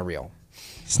 It's not real.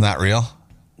 It's not real?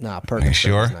 No, Perkinskirkle. Are you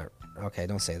sure? Okay,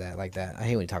 don't say that like that. I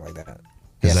hate when you talk like that.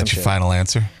 Is that your final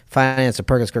answer? Final answer.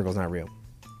 Perkinskirkle is not real.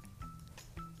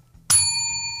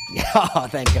 Oh,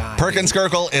 thank God.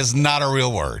 Perkinskirkle is not a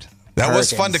real word. That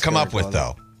was fun to come up with,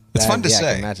 though. It's fun to say.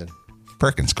 I can imagine.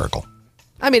 Perkinskirkle.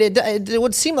 I mean, it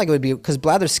would seem like it would be because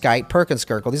Blatherskite,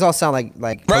 Perkinskirkle, these all sound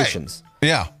like potions.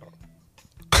 Yeah.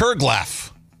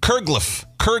 Kurglaf.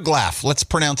 Let's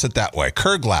pronounce it that way.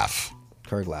 Kurglaf.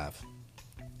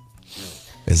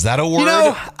 Is that a word?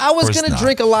 I was going to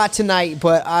drink a lot tonight,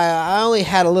 but I only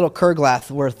had a little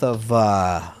Kurglaf worth of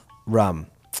rum.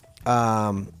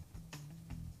 The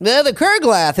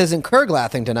Kurglaf isn't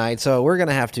Kurglathing tonight, so we're going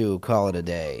to have to call it a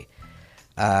day.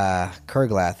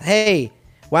 Kurglath. Hey,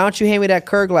 why don't you hand me that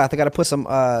Kurglath? I got to put some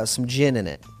gin in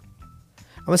it.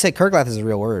 I'm going to say Kurglath is a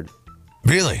real word.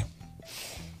 Really?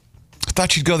 I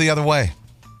thought you'd go the other way.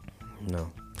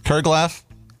 No. Kurglaf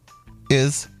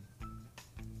is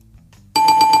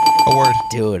a word.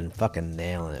 Dude, fucking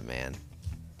nailing it, man.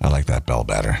 I like that bell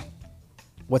better.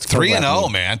 What's 3-0,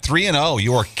 man. 3-0.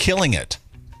 You are killing it.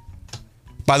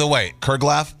 By the way,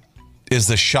 Kurglaf is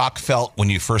the shock felt when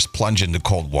you first plunge into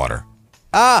cold water.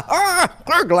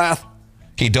 Kurglaf.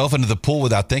 He dove into the pool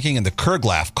without thinking, and the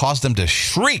Kurglaf caused him to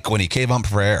shriek when he came up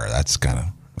for air. That's kind of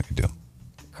what you do.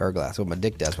 Kurglaf. What my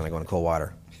dick does when I go in cold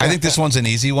water. I think this one's an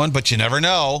easy one, but you never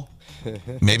know.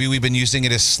 Maybe we've been using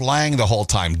it as slang the whole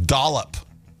time. Dollop.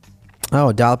 Oh,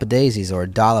 a dollop of daisies or a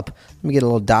dollop. Let me get a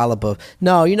little dollop of...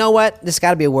 No, you know what? This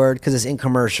got to be a word because it's in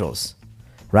commercials,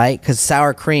 right? Because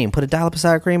sour cream. Put a dollop of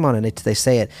sour cream on it. They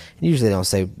say it. Usually they don't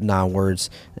say non-words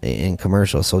in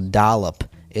commercials. So dollop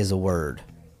is a word.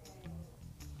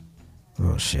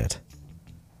 Oh, shit.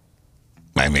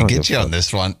 I may get you on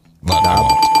this one, but I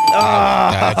won't.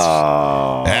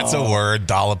 That's a word.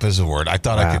 Dollop is a word. I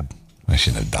thought I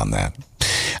shouldn't have done that.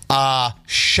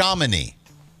 Chamonix.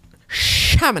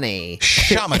 Chamonix.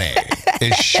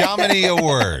 Is Chamonix a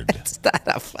word? It's not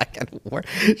a fucking word.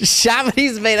 Chamonix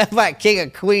is made up by King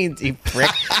of Queens, you prick.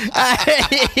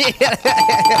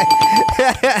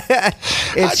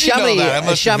 It's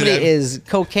Chamonix. Chamonix is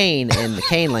cocaine in the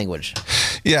cane language.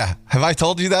 Yeah. Have I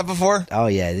told you that before? Oh,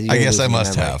 yeah. I guess I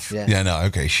must have. Yeah, no.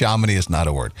 Okay. Chamonix is not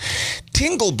a word.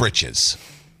 Tingle britches.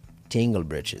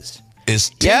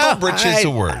 Is tingle britches a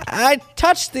word? I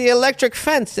touched the electric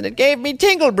fence and it gave me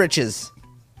tingle britches.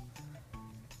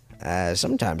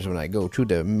 Sometimes when I go to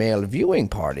the male viewing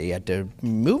party at the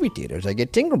movie theaters, I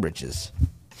get tingle britches.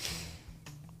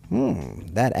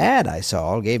 That ad I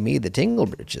saw gave me the tingle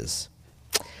britches.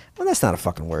 Well, that's not a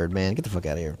fucking word, man. Get the fuck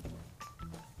out of here.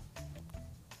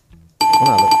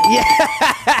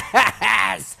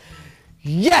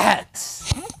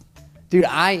 Yes! Dude,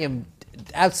 I am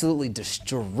absolutely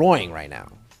destroying right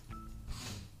now.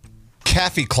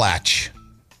 Caffey clatch.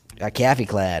 A caffey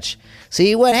clatch.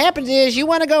 See, what happens is you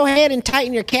want to go ahead and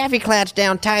tighten your caffey clatch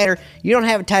down tighter. You don't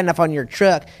have it tight enough on your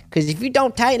truck because if you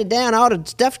don't tighten it down, all the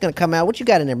stuff's going to come out. What you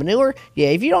got in there, manure? Yeah,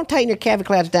 if you don't tighten your caffey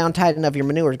clatch down tight enough, your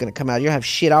manure is going to come out. You'll have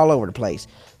shit all over the place.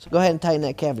 So go ahead and tighten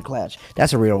that caffey clatch.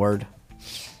 That's a real word.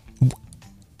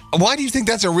 Why do you think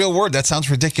that's a real word? That sounds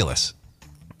ridiculous.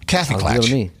 Caffey clatch. Real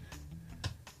to me.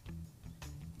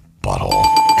 Butthole.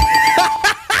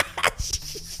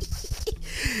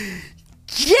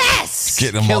 Yes!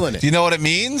 Getting them Killing all. it. Do you know what it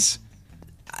means?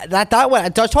 I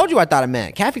told you I thought it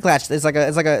meant. Caffey clatch is like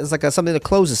a something that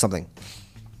closes something.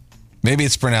 Maybe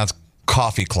it's pronounced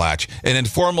coffee clatch, an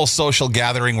informal social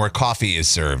gathering where coffee is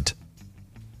served.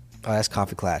 Oh, that's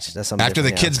coffee clatch. That's something after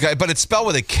the kids got, but it's spelled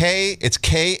with a K. It's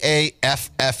Kaffee.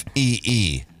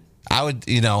 I would,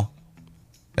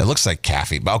 it looks like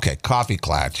caffee, but okay, coffee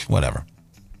clatch, whatever.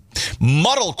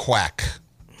 Muddle quack.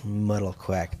 Muddle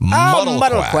quack.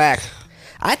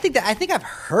 I think I've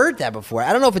heard that before.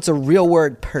 I don't know if it's a real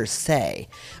word per se,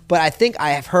 but I think I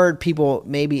have heard people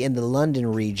maybe in the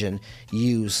London region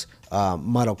use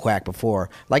muddle quack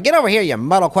before. Like, get over here, you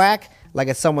muddle quack. Like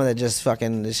it's someone that just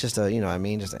fucking, it's just a,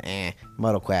 just a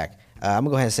muddle quack. I'm going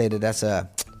to go ahead and say that that's a,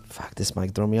 fuck, this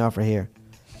might throw me off right here.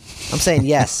 I'm saying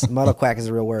yes, muddle quack is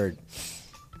a real word.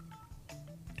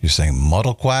 You're saying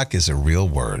muddle quack is a real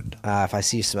word. If I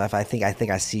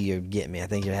think I see you get me. I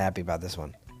think you're happy about this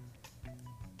one.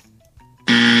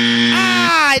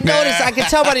 I noticed. I can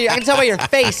tell by your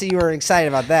face that you were excited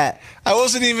about that. I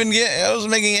wasn't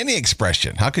making any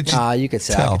expression. How could you? You could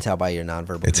tell. I could tell by your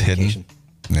nonverbal. It's hidden.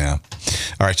 Yeah.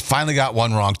 All right. Finally got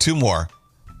one wrong. Two more.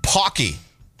 Pawky.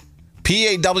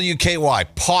 Pawky.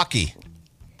 Pawky.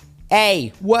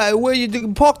 Hey, where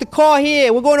you park the car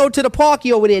here? We're going over to the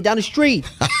parky over there down the street.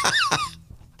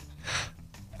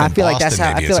 I feel like that's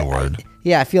how. I feel like, word.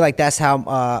 Yeah, I feel like that's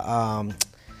how.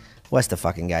 What's the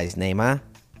fucking guy's name, huh?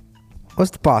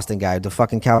 What's the Boston guy? The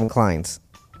fucking Calvin Klein's.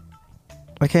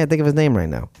 I can't think of his name right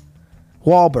now.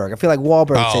 Wahlberg. I feel like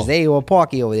Wahlberg says, "Hey, we're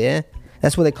parky over there."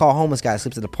 That's what they call homeless guy who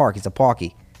sleeps at the park. He's a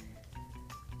parky.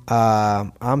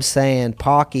 I'm saying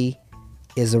parky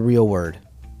is a real word.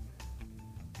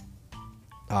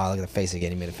 Oh, look at the face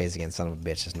again. He made a face again. Son of a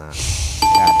bitch. It's not.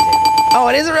 God damn it. Oh,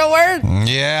 it is a real word?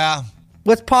 Yeah.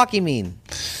 What's pocky mean?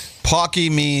 Pocky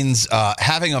means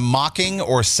having a mocking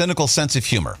or cynical sense of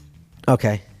humor.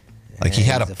 Okay. Like he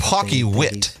had a pocky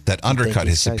wit that undercut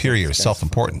his superior's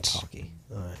self-importance.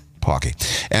 Pocky.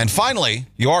 And finally,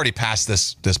 you already passed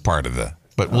this part of the,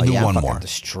 but we'll do one more.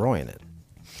 Destroying it.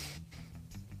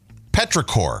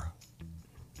 Petrichor.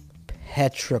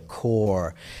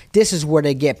 Petrichor. This is where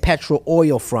they get petrol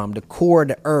oil from, the core of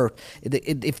the earth.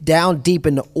 If down deep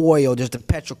in the oil, there's the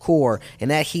petrichor, and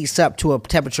that heats up to a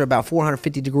temperature about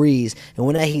 450 degrees. And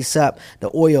when that heats up, the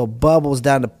oil bubbles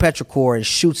down the petrichor and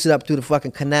shoots it up through the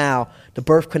fucking canal, the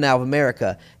birth canal of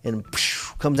America, and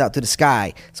comes out to the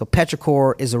sky. So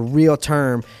petrichor is a real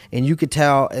term, and you could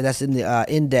tell that's in the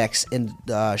index in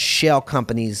the Shell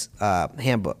Company's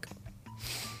handbook.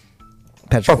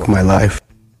 Petrichor. Fuck my life.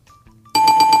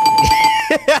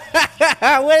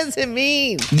 What does it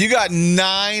mean? You got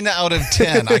 9 out of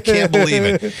 10. I can't believe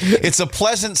it. It's a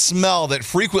pleasant smell that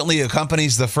frequently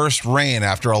accompanies the first rain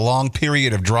after a long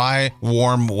period of dry,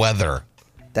 warm weather.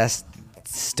 That's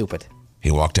stupid.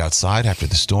 He walked outside after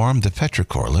the storm, the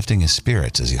petrichor lifting his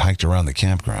spirits as he hiked around the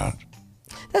campground.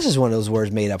 That's just one of those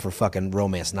words made up for fucking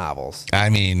romance novels. I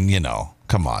mean,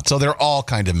 come on. So they're all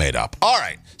kind of made up. All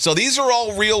right. So these are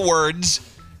all real words.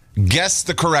 Guess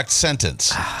the correct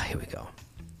sentence. Here we go.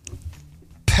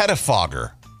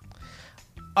 Pettifogger.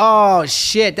 Oh,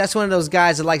 shit. That's one of those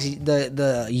guys that likes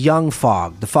the young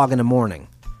fog, the fog in the morning.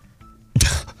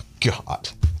 God.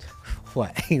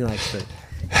 What? He likes the...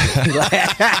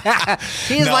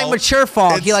 He's like mature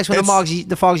fog. He likes when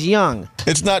the fog's young.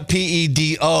 It's not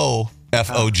Pedofogger.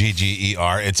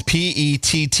 It's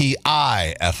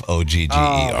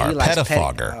Pettittifogger.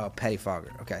 Pettifogger.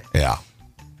 Pettifogger. Okay. Yeah.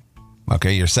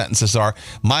 Okay, your sentences are,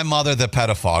 my mother, the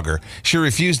pettifogger. She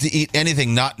refused to eat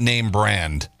anything not name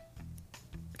brand.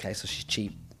 Okay, so she's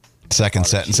cheap. Second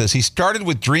sentence says, he started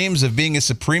with dreams of being a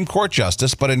Supreme Court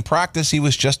justice, but in practice, he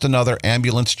was just another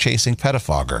ambulance-chasing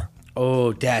pettifogger.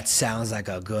 Oh, that sounds like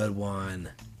a good one.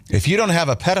 If you don't have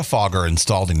a pettifogger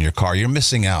installed in your car, you're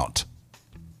missing out.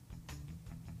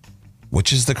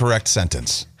 Which is the correct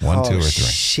sentence? 1, 2, or 3?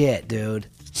 Shit, dude.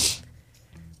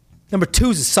 Number 2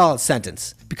 is a solid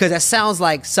sentence because that sounds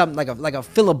like something like a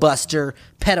filibuster,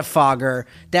 pettifogger.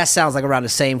 That sounds like around the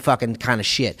same fucking kind of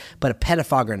shit. But a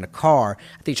pettifogger in the car, I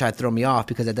think you try to throw me off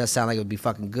because it does sound like it would be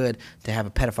fucking good to have a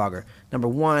pettifogger. Number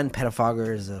 1,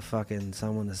 pettifogger is a fucking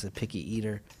someone that's a picky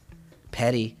eater.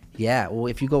 Petty, yeah. Well,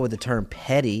 if you go with the term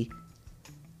petty,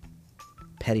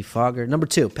 pettifogger. Number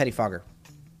 2, pettifogger.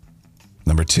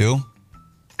 Number 2,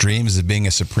 dreams of being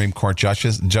a Supreme Court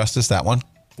justice. That one.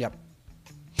 Yep.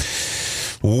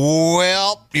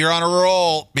 Well, you're on a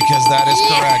roll because that is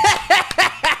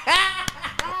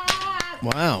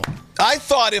correct. Wow. I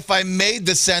thought if I made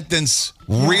the sentence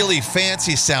really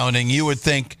fancy sounding, you would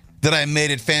think that I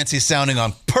made it fancy sounding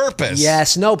on purpose.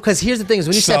 Yes, no, because here's the thing is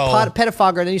when you said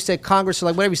pettifogger and then you said Congress or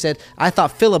like whatever you said, I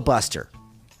thought filibuster.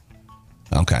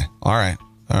 Okay. All right.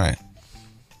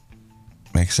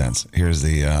 Makes sense. Here's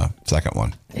the second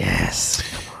one. Yes.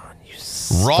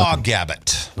 Raw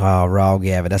gabbit. Oh, raw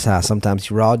gabbit. That's how sometimes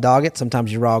you raw dog it,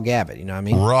 sometimes you raw gabbit. You know what I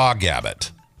mean? Raw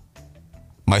gabbit.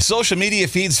 My social media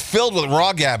feed's filled with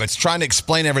raw gabbits trying to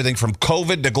explain everything from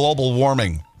COVID to global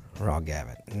warming. Raw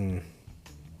gabbit. Mm.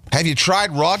 Have you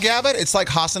tried raw gabbit? It's like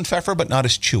Hassenpfeffer, but not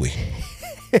as chewy.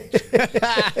 And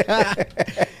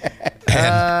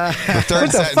the third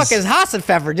what the fuck is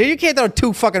Hassenpfeffer, dude? You can't throw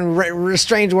 2 fucking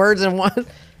strange words in one.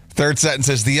 Third sentence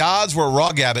says, the odds were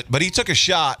raw gabbit, but he took a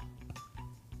shot.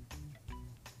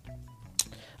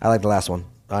 I like the last one.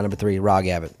 Number 3, raw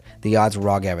gabbit. The odds were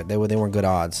raw gabbit. They weren't good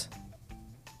odds.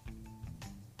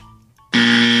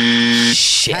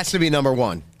 Shit. Has to be number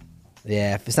 1.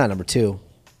 Yeah, if it's not number 2.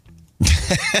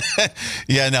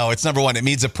 Yeah, no, it's number 1. It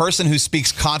means a person who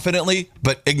speaks confidently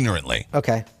but ignorantly.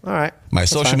 Okay, all right. My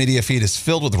social media feed is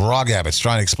filled with raw gabbits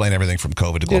trying to explain everything from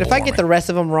COVID to global warming. Dude, if I get the rest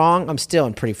of them wrong, I'm still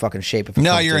in pretty fucking shape. If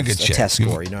you're in good shape. Test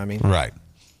score, you know what I mean? Right.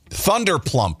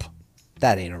 Thunderplump.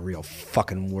 That ain't a real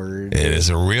fucking word. It is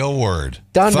a real word.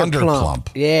 Thunderplump.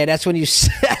 Yeah, that's when you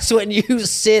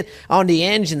sit on the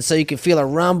engine so you can feel a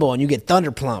rumble and you get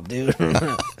thunderplump, dude.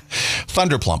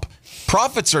 Thunderplump.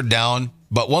 Profits are down,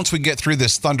 but once we get through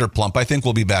this thunderplump, I think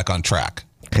we'll be back on track.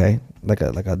 Okay, like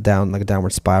a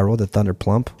downward spiral, the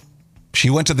thunderplump. She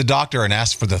went to the doctor and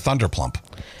asked for the thunderplump.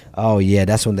 Oh yeah,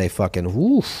 that's when they fucking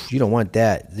you don't want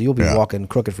that. You'll be walking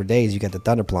crooked for days. You got the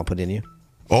thunderplump put in you.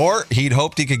 Or he'd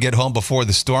hoped he could get home before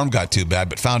the storm got too bad,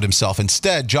 but found himself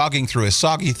instead jogging through a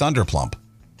soggy thunderplump.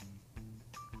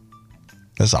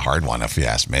 That's a hard one, if you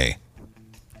ask me.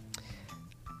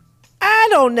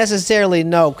 don't necessarily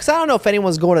know, because I don't know if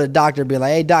anyone's going to the doctor and be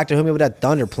like, hey, doctor, hook me with that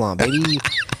Thunder Plump, baby.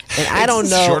 And I don't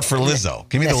know. Short for Lizzo.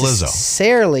 Give me the Lizzo.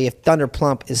 Necessarily, if Thunder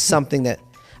Plump is something that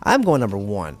I'm going number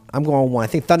one. I'm going one. I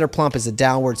think Thunder Plump is a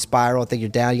downward spiral. I think you're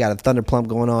down. You got a Thunder Plump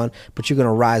going on, but you're going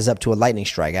to rise up to a lightning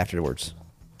strike afterwards.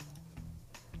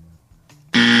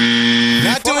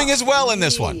 Not doing as well in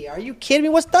this one. Are you kidding me?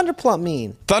 What's Thunder Plump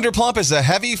mean? Thunder Plump is a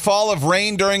heavy fall of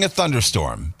rain during a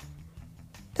thunderstorm.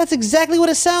 That's exactly what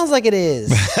it sounds like it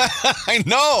is. I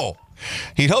know.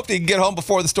 He'd hoped he'd get home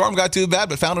before the storm got too bad,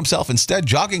 but found himself instead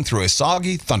jogging through a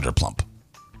soggy Thunder Plump.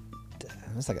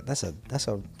 That's a.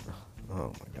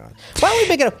 Oh my God! Why don't we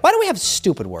make it? Why do we have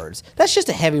stupid words? That's just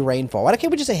a heavy rainfall. Why can't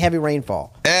we just say heavy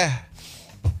rainfall?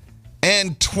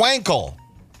 And twankle.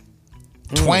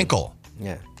 Twankle.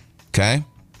 Yeah. Okay.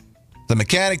 The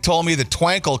mechanic told me the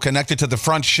twankle connected to the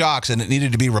front shocks and it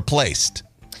needed to be replaced.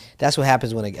 That's what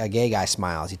happens when a gay guy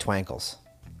smiles. He twankles.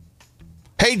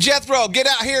 Hey, Jethro, get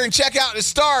out here and check out the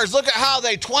stars. Look at how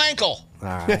they twankle.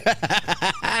 All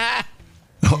right.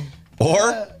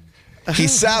 Or he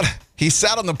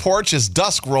sat on the porch as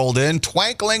dusk rolled in,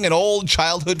 twankling an old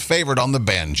childhood favorite on the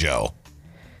banjo.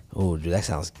 Oh, dude, that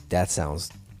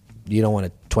sounds. You don't want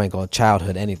to twinkle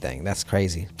childhood anything. That's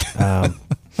crazy.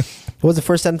 What was the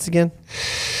first sentence again?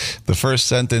 The first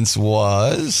sentence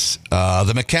was,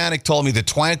 the mechanic told me the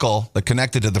twankle that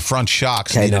connected to the front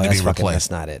shocks needed to be replaced.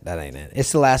 That's not it. That ain't it.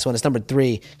 It's the last one. It's number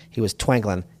 3. He was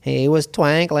twankling. He was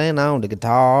twankling on the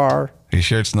guitar. Are you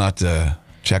sure it's not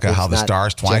check out how the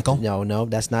stars twankle? No,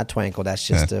 that's not twankle. That's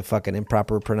just a fucking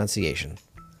improper pronunciation.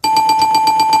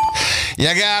 You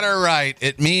got it right.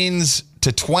 It means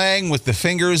to twang with the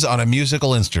fingers on a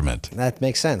musical instrument. That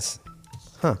makes sense.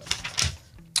 Huh.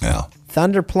 Yeah.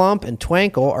 Thunder Plump and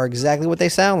twankle are exactly what they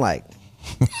sound like.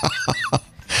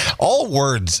 All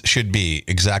words should be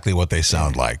exactly what they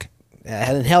sound like.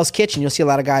 And in Hell's Kitchen, you'll see a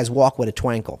lot of guys walk with a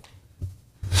twankle.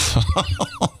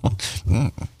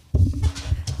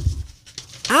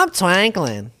 I'm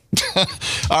twankling.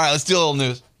 All right, let's do a little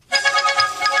news. You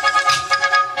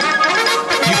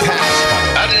passed,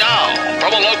 by the way. And now,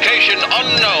 from a location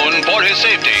unknown for his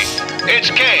safety,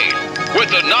 it's Kane with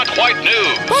the Not Quite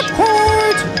News.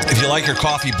 If you like your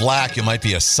coffee black, you might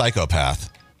be a psychopath.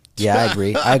 Yeah, I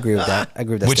agree. I agree with that.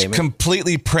 Which statement.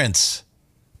 completely prints.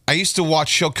 I used to watch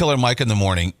Show Killer Mike in the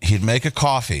morning. He'd make a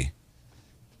coffee.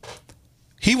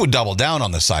 He would double down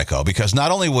on the psycho because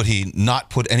not only would he not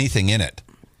put anything in it,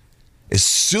 as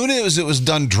soon as it was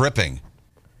done dripping,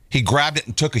 he grabbed it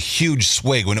and took a huge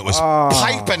swig when it was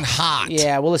piping hot.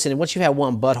 Yeah, well, listen, once you have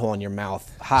one butthole in your mouth,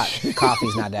 hot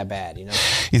coffee's not that bad, you know?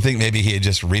 You think maybe he had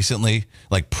just recently,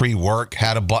 like pre-work,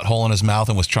 had a butthole in his mouth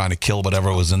and was trying to kill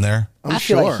whatever was in there? I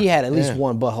feel like he had at least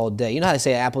one butthole a day. You know how they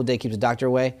say an apple a day keeps the doctor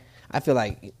away? I feel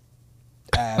like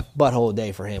butthole a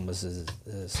day for him was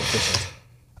sufficient.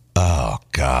 Oh,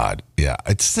 God. Yeah,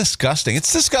 it's disgusting.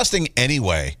 It's disgusting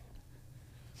anyway.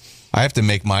 I have to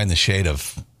make mine the shade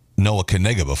of Noah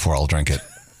Kaniga before I'll drink it.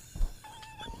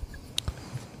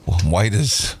 White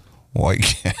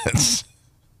cats.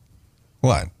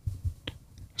 What?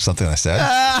 Something I said?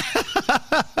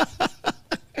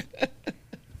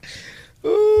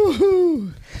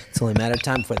 Ooh. It's only a matter of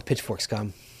time before the pitchforks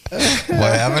come.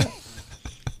 What happened?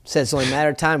 Said it's only a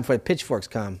matter of time before the pitchforks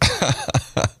come.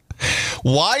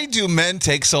 Why do men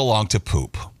take so long to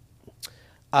poop?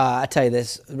 I tell you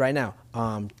this right now.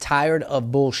 Tired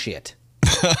of bullshit.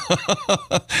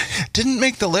 Didn't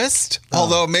make the list,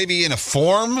 although maybe in a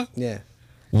form. Yeah.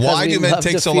 Why do men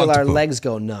take so long to poop? Our legs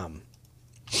go numb.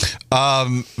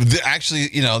 Actually,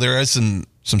 there is some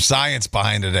science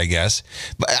behind it, I guess.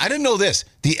 But I didn't know this.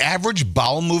 The average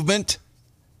bowel movement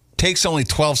takes only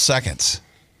 12 seconds.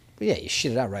 But yeah, you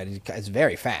shit it out right. It's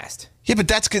very fast. Yeah, but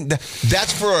that's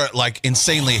for a,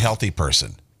 insanely healthy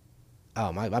person.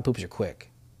 Oh, my poops are quick.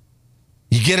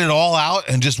 You get it all out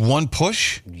in just one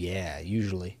push? Yeah,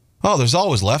 usually. Oh, there's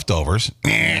always leftovers.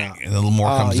 And a little more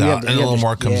comes out. And a little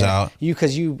more comes out.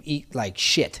 Because you eat like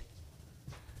shit.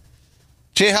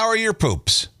 Jay, how are your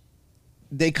poops?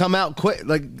 They come out quick,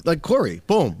 like Corey.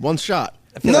 Boom, one shot.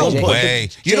 No way.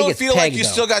 You don't feel like you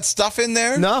still got stuff in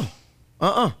there? No.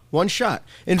 One shot.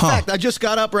 In fact, I just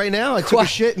got up right now. I took a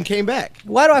shit and came back.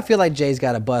 Why do I feel like Jay's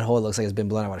got a butthole that looks like it's been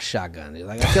blown out with a shotgun? Dude?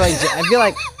 I feel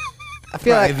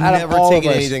like I've never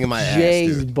taken anything in my ass.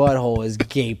 Jay's butthole is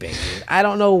gaping. Dude. I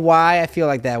don't know why. I feel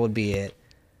like that would be it.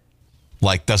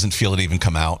 Like, doesn't feel it even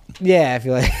come out? Yeah, I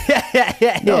feel like.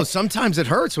 yeah. No, sometimes it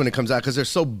hurts when it comes out because they're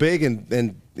so big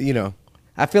and.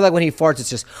 I feel like when he farts, it's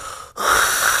just.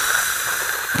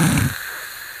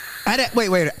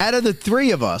 Wait. Out of the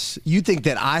three of us, you think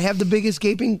that I have the biggest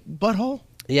gaping butthole?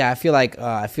 Yeah, I feel like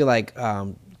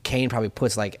Kane probably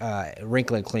puts like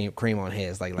wrinkling cream on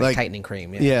his, like tightening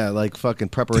cream. Yeah, like fucking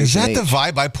preparation. Is that H. the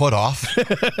vibe I put off?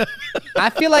 I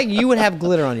feel like you would have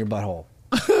glitter on your butthole.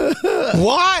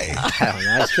 Why? I don't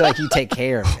know. I just feel like you take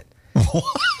care of it.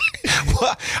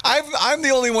 Why? I'm the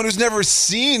only one who's never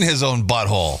seen his own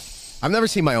butthole. I've never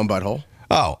seen my own butthole.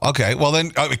 Oh, okay. Well,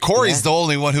 then Corey's the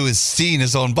only one who has seen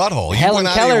his own butthole. You went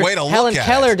out of your way to look Helen at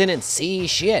Keller it. didn't see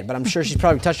shit, but I'm sure she's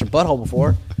probably touched your butthole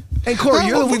before. And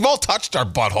Corey, we've all touched our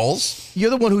buttholes. You're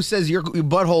the one who says your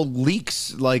butthole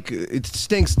leaks, like it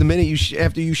stinks the minute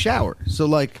after you shower. So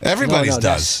like everybody's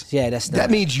does. That's not.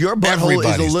 That means your butthole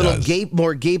is a little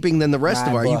more gaping than the rest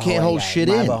of ours. You can't hold shit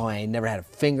in. My butthole, I ain't never had a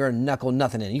finger, knuckle,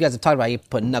 nothing in it. You guys have talked about you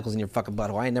putting knuckles in your fucking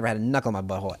butthole. I ain't never had a knuckle in my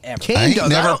butthole ever. I ain't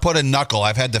never put a knuckle.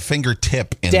 I've had the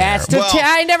fingertip in there.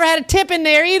 I ain't never had a tip in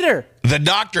there either. The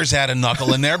doctors had a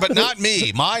knuckle in there, but not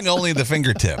me. Mine only the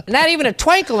fingertip. Not even a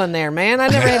twinkle in there, man. I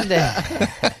never had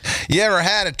that. You ever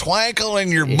had a twinkle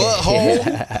in your butthole?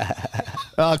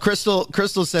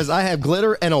 Crystal says, I have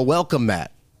glitter and a welcome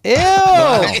mat. Ew,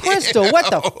 Crystal, what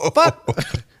the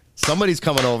fuck? Somebody's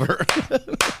coming over.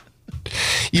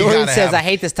 Jordan says, I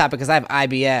hate this topic because I have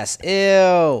IBS.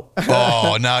 Ew.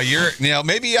 Oh, now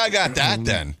maybe I got that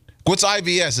then. What's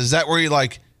IBS? Is that where you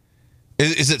like...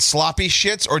 Is it sloppy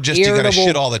shits or just you got to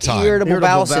shit all the time? Irritable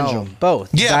bowel syndrome. Both.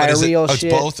 Yeah, diarrheal it's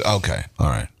shit. both? Okay. All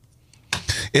right.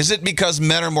 Is it because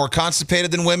men are more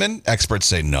constipated than women? Experts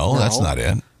say no, that's not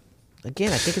it.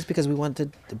 Again, I think it's because we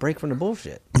wanted to break from the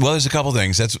bullshit. Well, there's a couple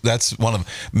things. That's one of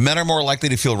them. Men are more likely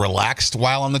to feel relaxed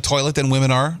while on the toilet than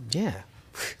women are. Yeah.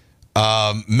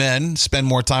 Men spend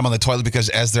more time on the toilet because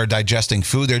as they're digesting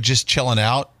food, they're just chilling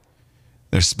out.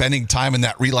 They're spending time in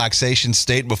that relaxation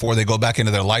state before they go back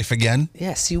into their life again.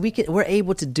 Yeah, see, we're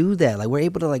able to do that. Like, we're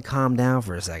able to, like, calm down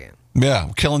for a second. Yeah,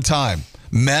 we're killing time.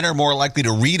 Men are more likely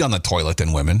to read on the toilet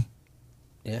than women.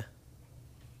 Yeah.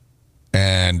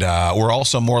 And we're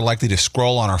also more likely to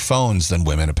scroll on our phones than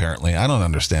women, apparently. I don't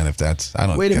understand if that's...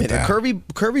 Wait a minute.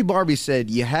 Kirby Barbie said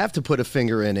you have to put a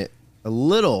finger in it a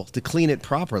little to clean it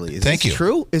properly. Is this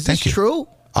true? Is this true?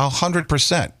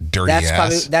 100%. Dirty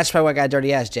ass. That's probably why I got a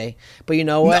dirty ass, Jay. But you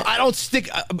know what? No, I don't stick.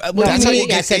 That's how you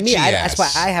get itchy ass. That's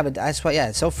why I have a. That's why.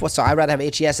 Yeah. So I'd rather have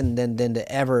itchy ass than to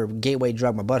ever gateway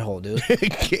drug my butthole, dude.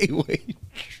 Gateway.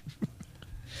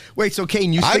 Wait, so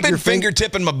Kane, you stick I've been your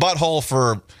fingertipping my butthole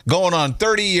for going on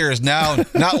 30 years now.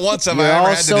 Not once have I ever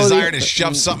had the desire to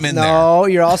shove something in there. No,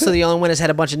 you're also the only one that's had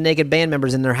a bunch of naked band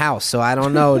members in their house. So I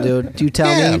don't know, dude. You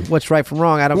tell me what's right from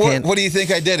wrong. I don't care. What do you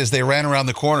think I did? Is they ran around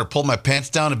the corner, pulled my pants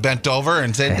down, and bent over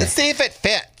and said, "Let's see if it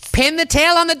fits." Pin the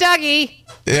tail on the Dougie.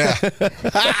 Yeah,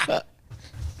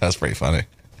 that's pretty funny.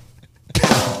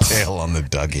 Tail on the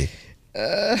Dougie.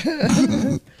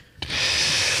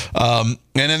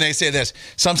 And then they say this.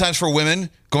 Sometimes for women,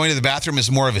 going to the bathroom is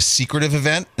more of a secretive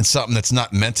event and something that's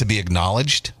not meant to be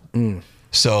acknowledged.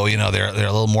 So, they're a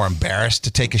little more embarrassed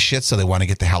to take a shit, so they want to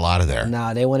get the hell out of there.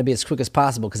 Nah, they want to be as quick as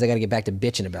possible because they got to get back to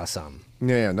bitching about something.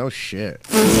 Yeah, no shit.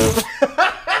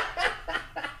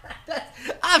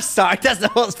 I'm sorry. That's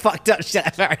the most fucked up shit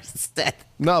I've ever said.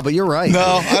 No, but you're right.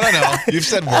 No, I don't know. You've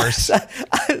said worse. I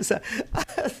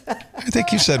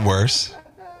think you've said worse.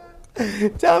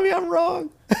 Tell me I'm wrong.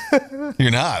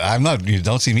 You're not. I'm not. You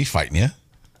don't see me fighting you.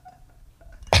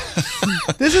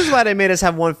 This is why they made us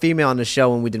have one female on the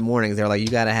show when we did mornings. They're like, you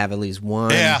got to have at least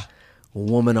one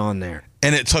woman on there.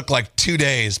 And it took like 2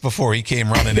 days before he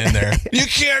came running in there. You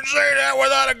can't say that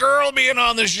without a girl being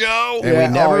on the show. And we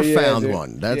never found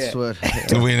one. That's what.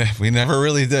 We never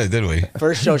really did we?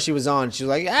 First show she was on, she was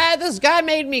like, this guy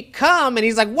made me come. And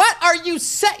he's like, what are you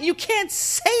saying? You can't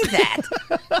say that.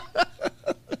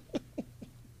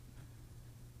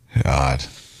 God.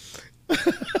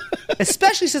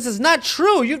 Especially since it's not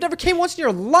true. You've never came once in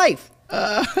your life.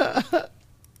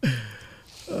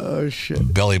 Oh,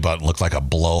 shit. Belly button looked like a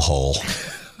blowhole.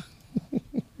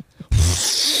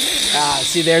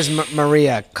 See, there's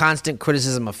Maria. Constant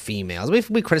criticism of females.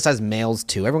 We criticize males,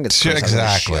 too. Everyone gets criticized on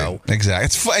the show.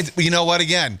 Exactly. It's you know what,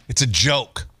 again? It's a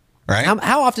joke, right?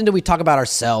 How often do we talk about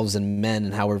ourselves and men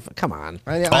and how we're... Come on.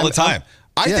 All the time.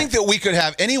 I think that we could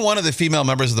have any one of the female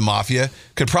members of the Mafia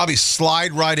could probably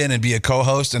slide right in and be a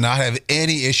co-host and not have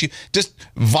any issue. Just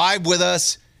vibe with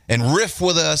us and riff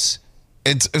with us.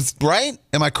 It's right?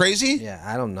 Am I crazy? Yeah,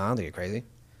 I don't know. I don't think you're crazy.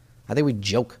 I think we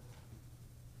joke.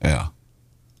 Yeah.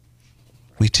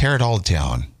 We tear it all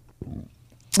down.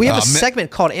 We have a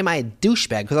segment called Am I a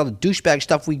Douchebag? Because all the douchebag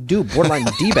stuff we do, borderline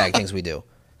D-bag things we do.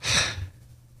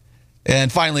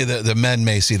 And finally, the men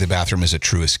may see the bathroom as a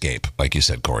true escape, like you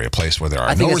said, Corey, a place where there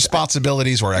are no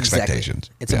responsibilities or expectations.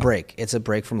 Exactly. It's a break. It's a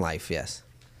break from life, yes.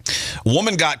 A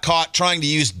woman got caught trying to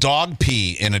use dog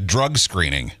pee in a drug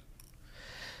screening.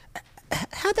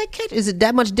 how'd that catch? Is it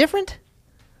that much different?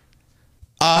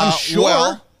 I'm sure.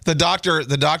 Well, the doctor,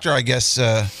 I guess,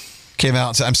 came out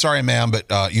and said, "I'm sorry, ma'am, but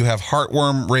you have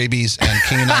heartworm, rabies, and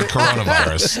canine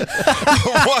coronavirus."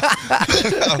 What?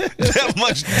 That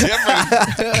much different?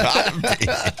 Gotta be.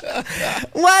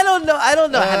 Well, I don't know. I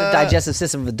don't know how the digestive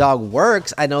system of a dog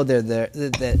works. I know they're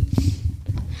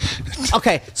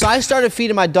Okay, so I started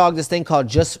feeding my dog this thing called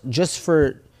just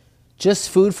food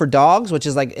for dogs, which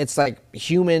is it's like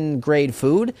human grade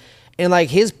food. And like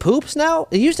his poops now,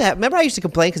 it used to have. Remember, I used to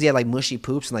complain because he had like mushy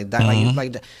poops and like that.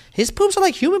 Like his poops are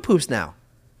like human poops now.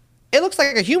 It looks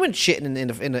like a human shitting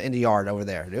in the yard over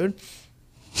there, dude.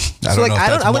 I don't know if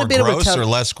that's more gross or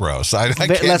less gross. I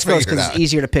can't less gross because it's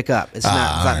easier to pick up. It's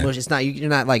not mushy. It's not. You're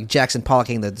not like Jackson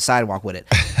Pollocking the sidewalk with it.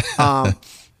 I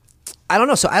don't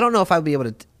know. So I don't know if I'd be able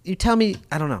to. You tell me.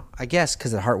 I don't know. I guess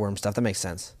because of the heartworm stuff. That makes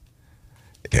sense.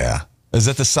 Yeah. Is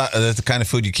that the kind of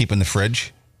food you keep in the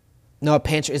fridge? No,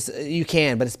 pantry. You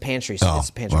can, but it's pantry. So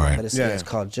it's pantry. Right. But it's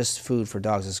called Just Food for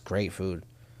Dogs. It's great food.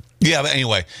 Yeah, but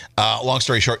anyway, long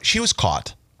story short, she was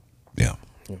caught. Yeah.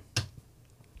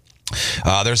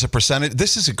 There's a percentage.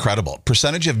 This is incredible.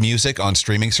 Percentage of music on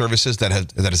streaming services that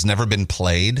has never been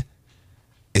played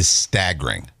is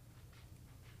staggering.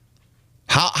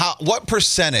 What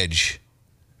percentage?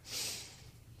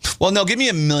 Well, no, give me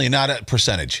a million, not a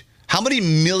percentage. How many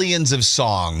millions of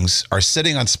songs are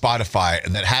sitting on Spotify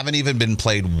that haven't even been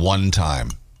played one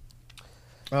time?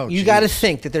 Oh, you got to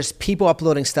think that there's people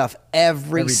uploading stuff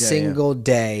every single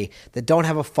day that don't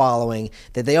have a following,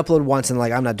 that they upload once and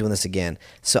like, I'm not doing this again.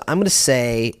 So I'm going to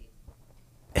say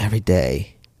every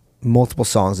day, multiple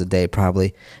songs a day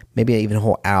probably, maybe even a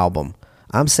whole album.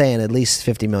 I'm saying at least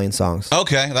 50 million songs.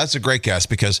 Okay, that's a great guess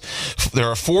because there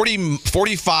are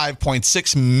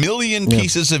 45.6 million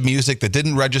pieces of music that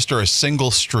didn't register a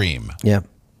single stream. Yeah.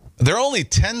 There are only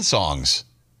 10 songs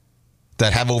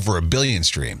that have over 1 billion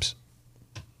streams.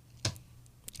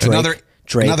 Drake,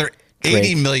 Another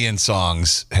 80 million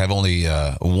songs have only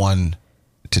 1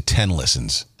 to 10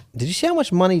 listens. Did you see how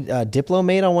much money Diplo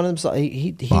made on one of them songs?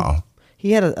 He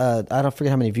had I don't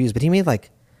forget how many views, but he made like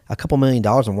a couple $1 million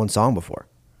on one song before,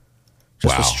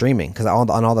 just for streaming, because on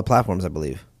all the platforms, I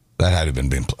believe. That had to have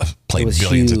been played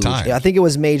billions of times. Yeah, I think it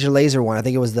was Major Lazer one. I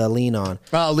think it was the Lean On.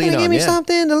 Oh, Lean On, give me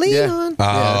something to lean on.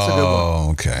 That's a good one.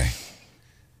 Oh, okay.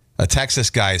 A Texas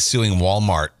guy is suing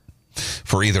Walmart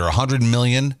for either $100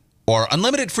 million or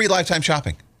unlimited free lifetime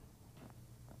shopping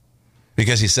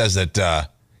because he says that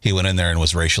he went in there and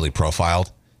was racially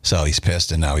profiled. So he's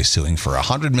pissed, and now he's suing for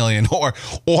 $100 million or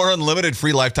unlimited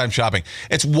free lifetime shopping.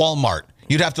 It's Walmart.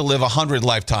 You'd have to live 100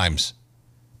 lifetimes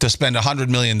to spend $100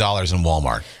 million in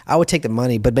Walmart. I would take the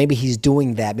money, but maybe he's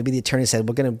doing that. Maybe the attorney said,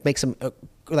 we're going to make some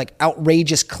like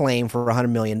outrageous claim for $100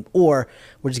 million, or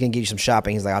we're just going to give you some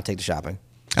shopping. He's like, I'll take the shopping.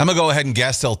 I'm going to go ahead and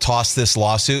guess they'll toss this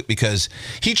lawsuit because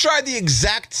he tried the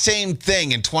exact same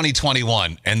thing in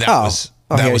 2021, and that was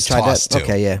tossed too.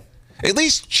 Okay, yeah. At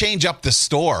least change up the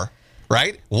store.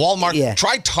 Right? Walmart,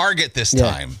 try Target this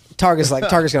time. Target's going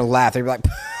to laugh. They'll be like,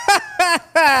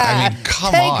 I mean,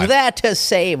 come on. Take that to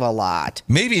save a lot.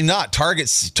 Maybe not.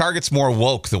 Target's more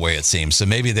woke the way it seems. So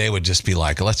maybe they would just be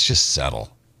like, let's just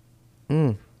settle.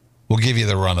 We'll give you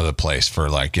the run of the place for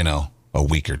a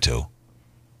week or two.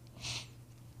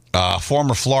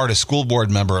 Former Florida school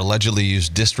board member allegedly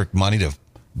used district money to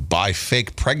buy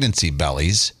fake pregnancy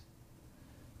bellies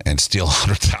and steal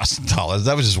 $100,000.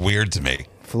 That was just weird to me.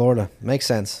 Florida. Makes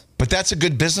sense. But that's a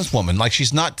good businesswoman. Like,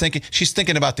 she's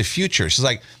thinking about the future. She's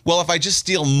like, well, if I just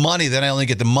steal money, then I only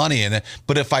get the money in it.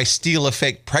 But if I steal a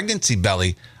fake pregnancy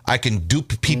belly, I can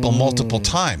dupe people multiple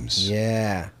times.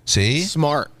 Yeah. See?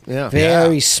 Smart. Yeah.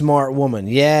 Very smart woman.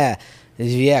 Yeah.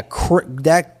 Yeah.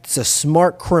 That's a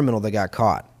smart criminal that got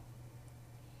caught.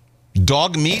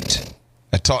 Dog meat.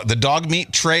 The dog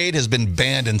meat trade has been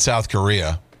banned in South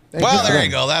Korea. Well, there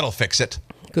you go. That'll fix it.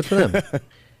 Good for them.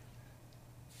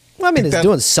 Well, I mean, it's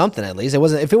doing something at least.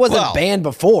 If it wasn't banned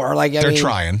before, they're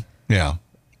trying. Yeah.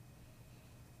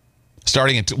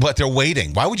 Starting they're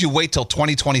waiting. Why would you wait till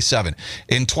 2027?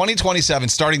 In 2027,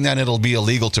 starting then, it'll be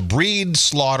illegal to breed,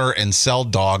 slaughter, and sell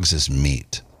dogs as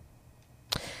meat.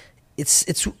 It's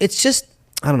just,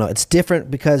 I don't know. It's different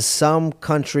because some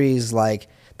countries, like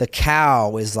the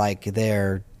cow is like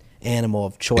their animal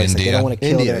of choice. Like, they don't want to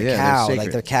kill their cow.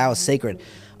 Like their cow is sacred.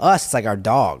 Us, it's like our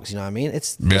dogs. You know what I mean?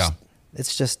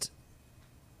 It's just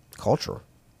culture.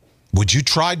 Would you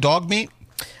try dog meat?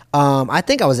 I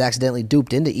think I was accidentally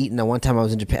duped into eating it one time I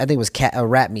was in Japan. I think it was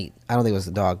rat meat. I don't think it was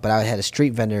the dog, but I had a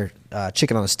street vendor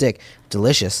chicken on a stick,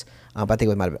 delicious. But I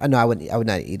think it might have been. No, I would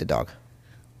not eat a dog.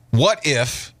 What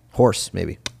if horse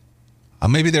maybe?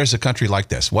 Maybe there's a country like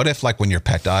this. What if, like, when your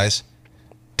pet dies,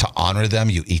 to honor them,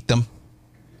 you eat them.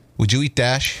 Would you eat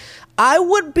Dash? I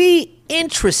would be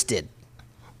interested.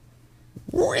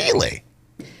 Really?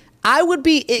 I would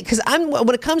be, because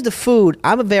when it comes to food,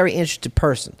 I'm a very interested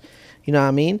person. You know what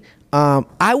I mean? I'd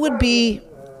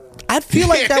feel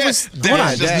like that was.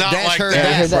 Dash does not Dash like heard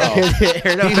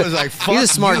that, bro. He was like, fuck He's a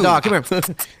smart you. dog. Come here.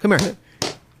 Come here.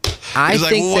 He's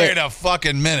like, wait a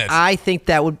fucking minute. I think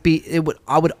that would be,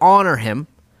 I would honor him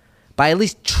by at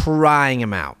least trying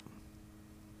him out.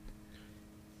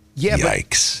 Yeah,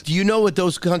 Yikes. But do you know what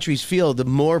those countries feel? The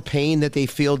more pain that they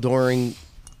feel during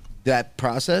that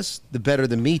process, the better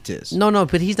the meat is. No,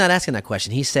 but he's not asking that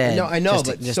question. He said, No, I know,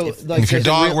 if your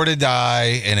dog were to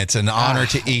die and it's an honor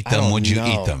to eat them, would you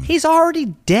eat them? He's already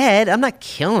dead. I'm not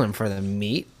killing him for the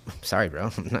meat. Sorry,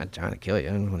 bro. I'm not trying to kill you.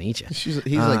 I don't want to eat you.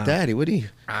 He's like, Daddy, what do you?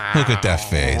 Look at that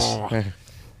face.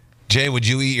 Jay, would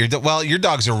you eat your dog? Well, your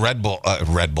dog's a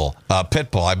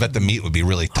pit bull. I bet the meat would be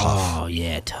really tough. Oh,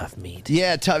 yeah, tough meat.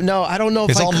 Yeah, tough. No, I don't know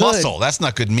if it's I all could. muscle. That's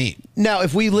not good meat. Now,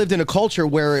 if we lived in a culture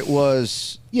where it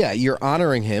was, you're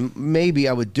honoring him, maybe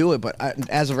I would do it. But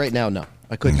as of right now, no,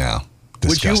 I couldn't. No,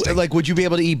 disgusting. Would you be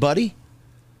able to eat Buddy?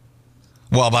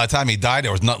 Well, by the time he died,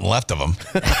 there was nothing left of him.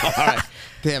 All right,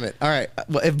 damn it. All right.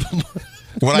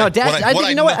 Well, Dash.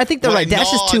 I think they're right.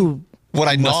 Dash is too. Would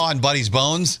I gnaw on Buddy's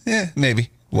bones? Yeah,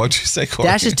 maybe. What'd you say, Corey?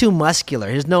 Dash is too muscular.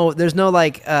 There's no there's no,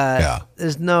 I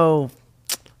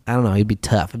don't know, he'd be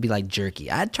tough. It'd be like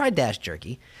jerky. I'd try Dash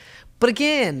jerky. But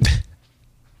again,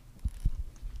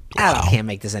 I can't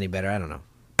make this any better. I don't know.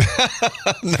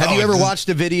 Have you ever watched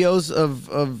the videos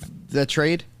of the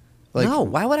trade? No,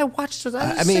 why would I watch those?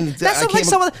 I mean, that's like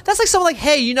someone like,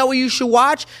 hey, you know what you should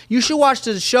watch? You should watch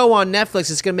the show on Netflix.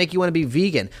 It's going to make you want to be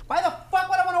vegan. Why the fuck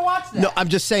would I want to watch that? No, I'm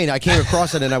just saying. I came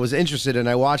across it and I was interested and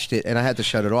I watched it and I had to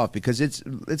shut it off because it's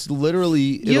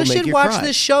literally you should watch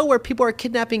this show where people are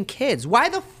kidnapping kids. Why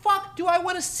the fuck do I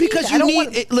want to see? Because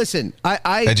that? Listen,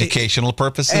 educational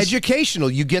purposes.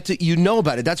 Educational. You get to know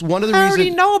about it. That's one of the reasons. I already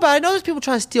know about it. I know there's people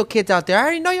trying to steal kids out there. I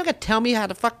already know you're gonna tell me how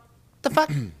to fuck the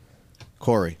fuck.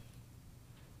 Corey.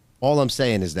 All I'm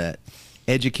saying is that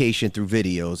education through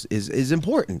videos is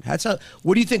important. That's how.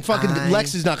 What do you think? Fucking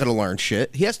Lex is not going to learn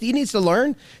shit. He needs to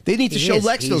learn. They need to show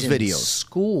Lex those videos.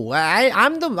 School.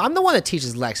 I'm the one that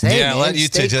teaches Lex. Hey, man, let you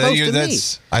stay close to me.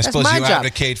 I suppose you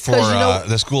advocate for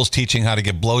the schools teaching how to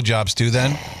get blowjobs too.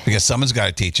 Then because someone's got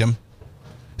to teach them.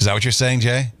 Is that what you're saying,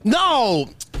 Jay? No,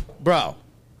 bro.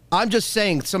 I'm just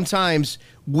saying. Sometimes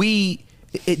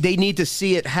they need to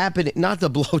see it happen, not the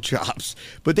blowjobs,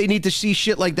 but they need to see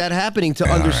shit like that happening to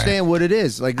understand what it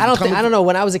is. Like I don't know.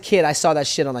 When I was a kid, I saw that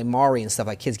shit on like Maury and stuff,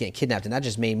 like kids getting kidnapped, and that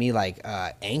just made me like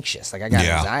anxious. Like I got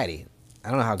anxiety. I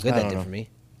don't know how good that did for me.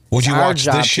 Would you watch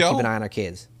this show? Keep an eye on our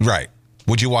kids. Right.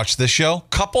 Would you watch this show?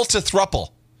 Couple to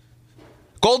Thruple.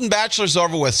 Golden Bachelor's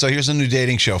over with, so here's a new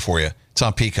dating show for you. It's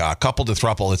on Peacock. Couple to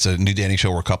Thruple. It's a new dating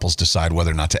show where couples decide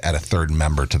whether or not to add a third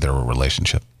member to their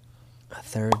relationship. A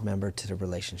third member to the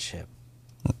relationship.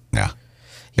 Yeah.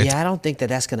 I don't think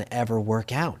that's going to ever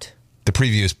work out.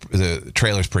 The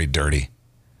trailer's pretty dirty.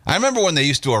 I remember when they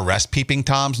used to arrest peeping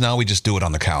toms. Now we just do it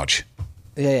on the couch.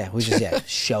 Yeah. We just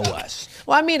show us.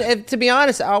 Well, I mean, to be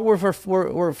honest,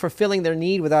 we're fulfilling their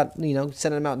need without sending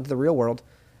them out into the real world.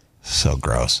 So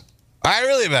gross. All right,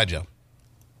 really bad, Joe.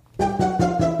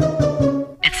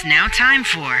 It's now time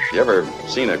for... You ever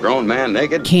seen a grown man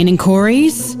naked? Kane and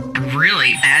Corey's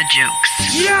really bad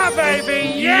jokes. Yeah,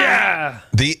 baby, yeah!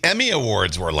 The Emmy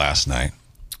Awards were last night.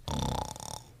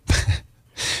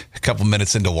 A couple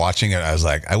minutes into watching it, I was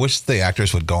like, I wish the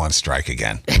actors would go on strike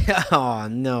again. Oh,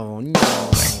 no.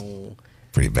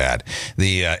 Pretty bad.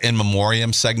 The In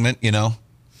Memoriam segment, you know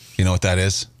what that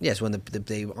is? Yes, when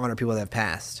they honor people that have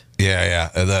passed. Yeah.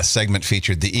 The segment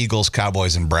featured the Eagles,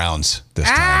 Cowboys, and Browns this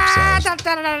time.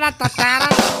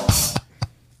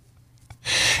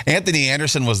 Anthony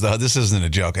Anderson was this isn't a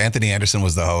joke. Anthony Anderson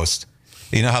was the host.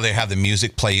 You know how they have the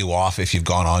music play you off if you've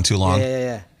gone on too long?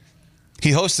 Yeah. He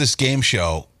hosts this game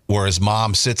show where his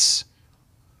mom sits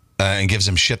and gives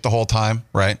him shit the whole time,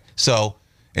 right? So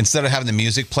instead of having the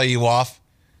music play you off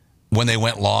when they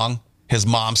went long, his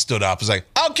mom stood up and was like,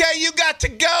 okay, you got to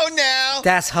go now.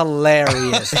 That's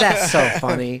hilarious. That's so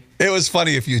funny. It was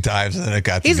funny a few times, and then it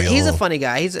got to be He's a funny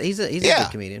guy. He's a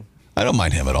good comedian. I don't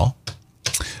mind him at all.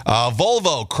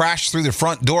 Volvo crashed through the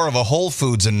front door of a Whole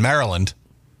Foods in Maryland.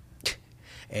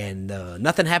 And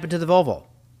nothing happened to the Volvo.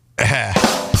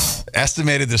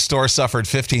 Estimated the store suffered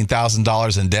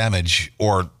 $15,000 in damage,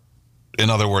 or in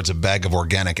other words, a bag of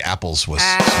organic apples was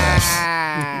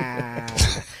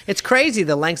smashed. It's crazy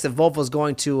the lengths that Volvo's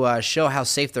going to show how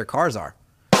safe their cars are.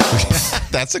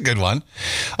 That's a good one.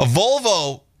 A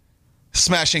Volvo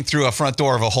Smashing through a front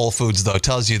door of a Whole Foods, though,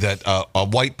 tells you that a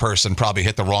white person probably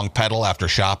hit the wrong pedal after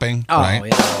shopping, right?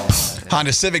 Yeah.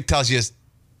 Honda Civic tells you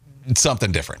it's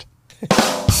something different.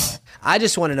 I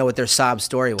just want to know what their sob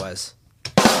story was.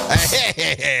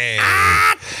 Hey.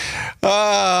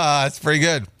 That's pretty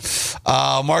good.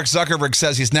 Mark Zuckerberg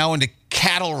says he's now into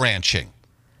cattle ranching.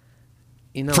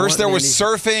 You know First there was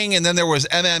surfing, and then there was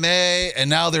MMA, and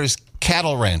now there's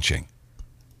cattle ranching.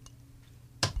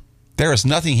 There is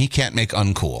nothing he can't make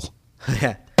uncool.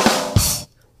 Yeah.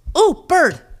 Ooh,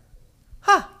 bird.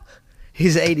 Huh.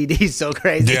 He's ADD. He's so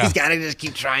crazy. Yeah. He's got to just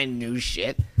keep trying new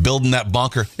shit. Building that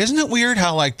bunker. Isn't it weird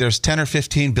how like there's 10 or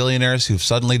 15 billionaires who've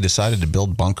suddenly decided to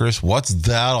build bunkers? What's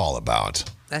that all about?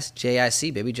 That's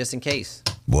JIC, baby, just in case.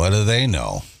 What do they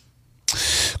know?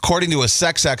 According to a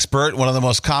sex expert, one of the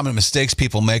most common mistakes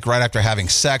people make right after having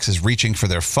sex is reaching for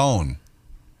their phone.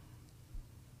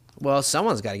 Well,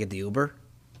 someone's got to get the Uber.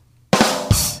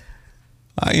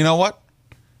 You know what?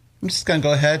 I'm just going to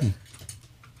go ahead and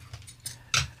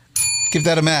give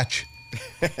that a match.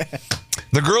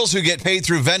 The girls who get paid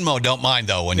through Venmo don't mind,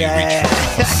 though, when you reach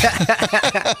for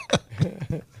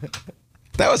it.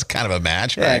 That was kind of a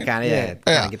match, right? Yeah, kind of,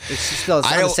 yeah. It's still on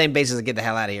the same basis to get the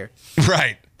hell out of here.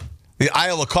 Right. The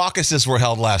Iowa caucuses were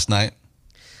held last night.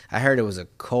 I heard it was a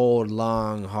cold,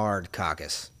 long, hard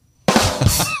caucus.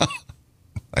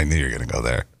 I knew you were going to go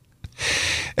there.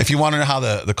 If you want to know how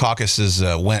the caucuses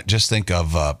went, just think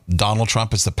of Donald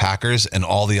Trump as the Packers and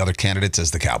all the other candidates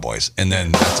as the Cowboys. And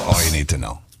then that's all you need to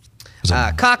know.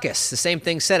 Caucus, the same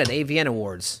thing said at AVN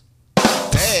Awards.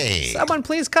 Hey. Someone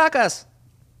please caucus.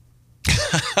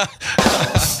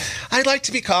 I'd like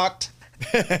to be cocked.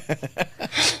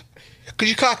 Could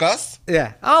you cock us?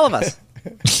 Yeah, all of us.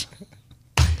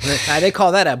 They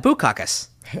call that a bukkakis.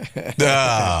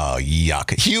 Oh,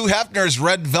 yuck. Hugh Hefner's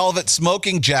red velvet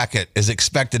smoking jacket is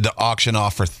expected to auction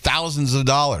off for thousands of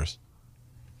dollars.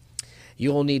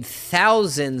 You will need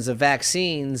thousands of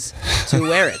vaccines to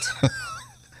wear it.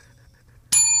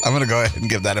 I'm going to go ahead and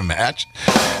give that a match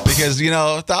because,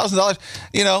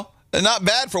 $1,000, not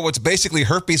bad for what's basically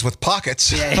herpes with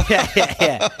pockets.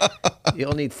 Yeah.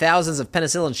 You'll need thousands of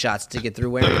penicillin shots to get through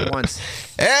wearing it once.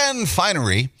 And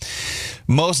finally,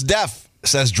 Most Def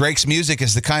says Drake's music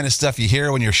is the kind of stuff you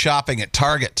hear when you're shopping at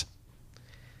Target.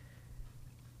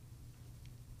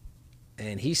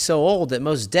 And he's so old that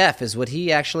Most Def is what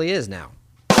he actually is now.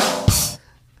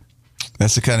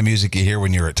 That's the kind of music you hear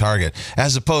when you're at Target,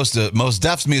 as opposed to Most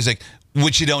Def's music,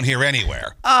 which you don't hear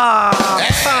anywhere. Oh,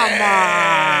 come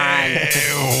on.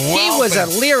 He was a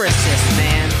lyricist,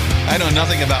 man. I know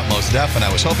nothing about Most Def, and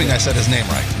I was hoping I said his name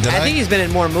right. Did I? I think he's been in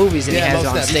more movies than he has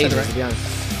on stages, to be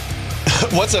honest.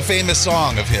 What's a famous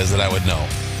song of his that I would know?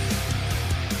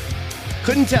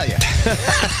 Couldn't tell you.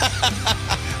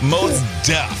 Most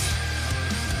Def.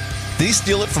 Did he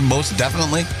steal it from Most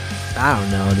Definitely? I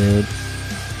don't know, dude.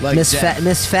 Like Miss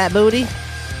Fat Booty?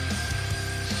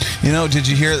 Did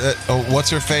you hear that? Oh,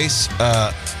 what's her face?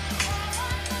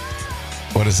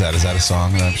 What is that? Is that a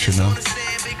song that I should know?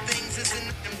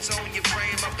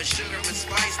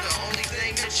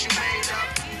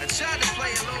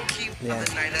 Yeah.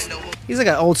 He's like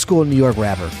an old school New York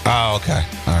rapper. Oh, okay.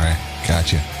 All right.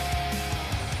 Gotcha.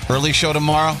 Early show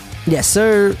tomorrow? Yes,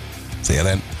 sir. See you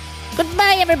then.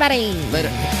 Goodbye, everybody.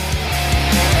 Later.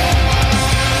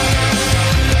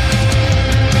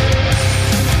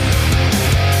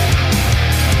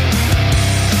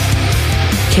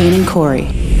 Kane and Corey.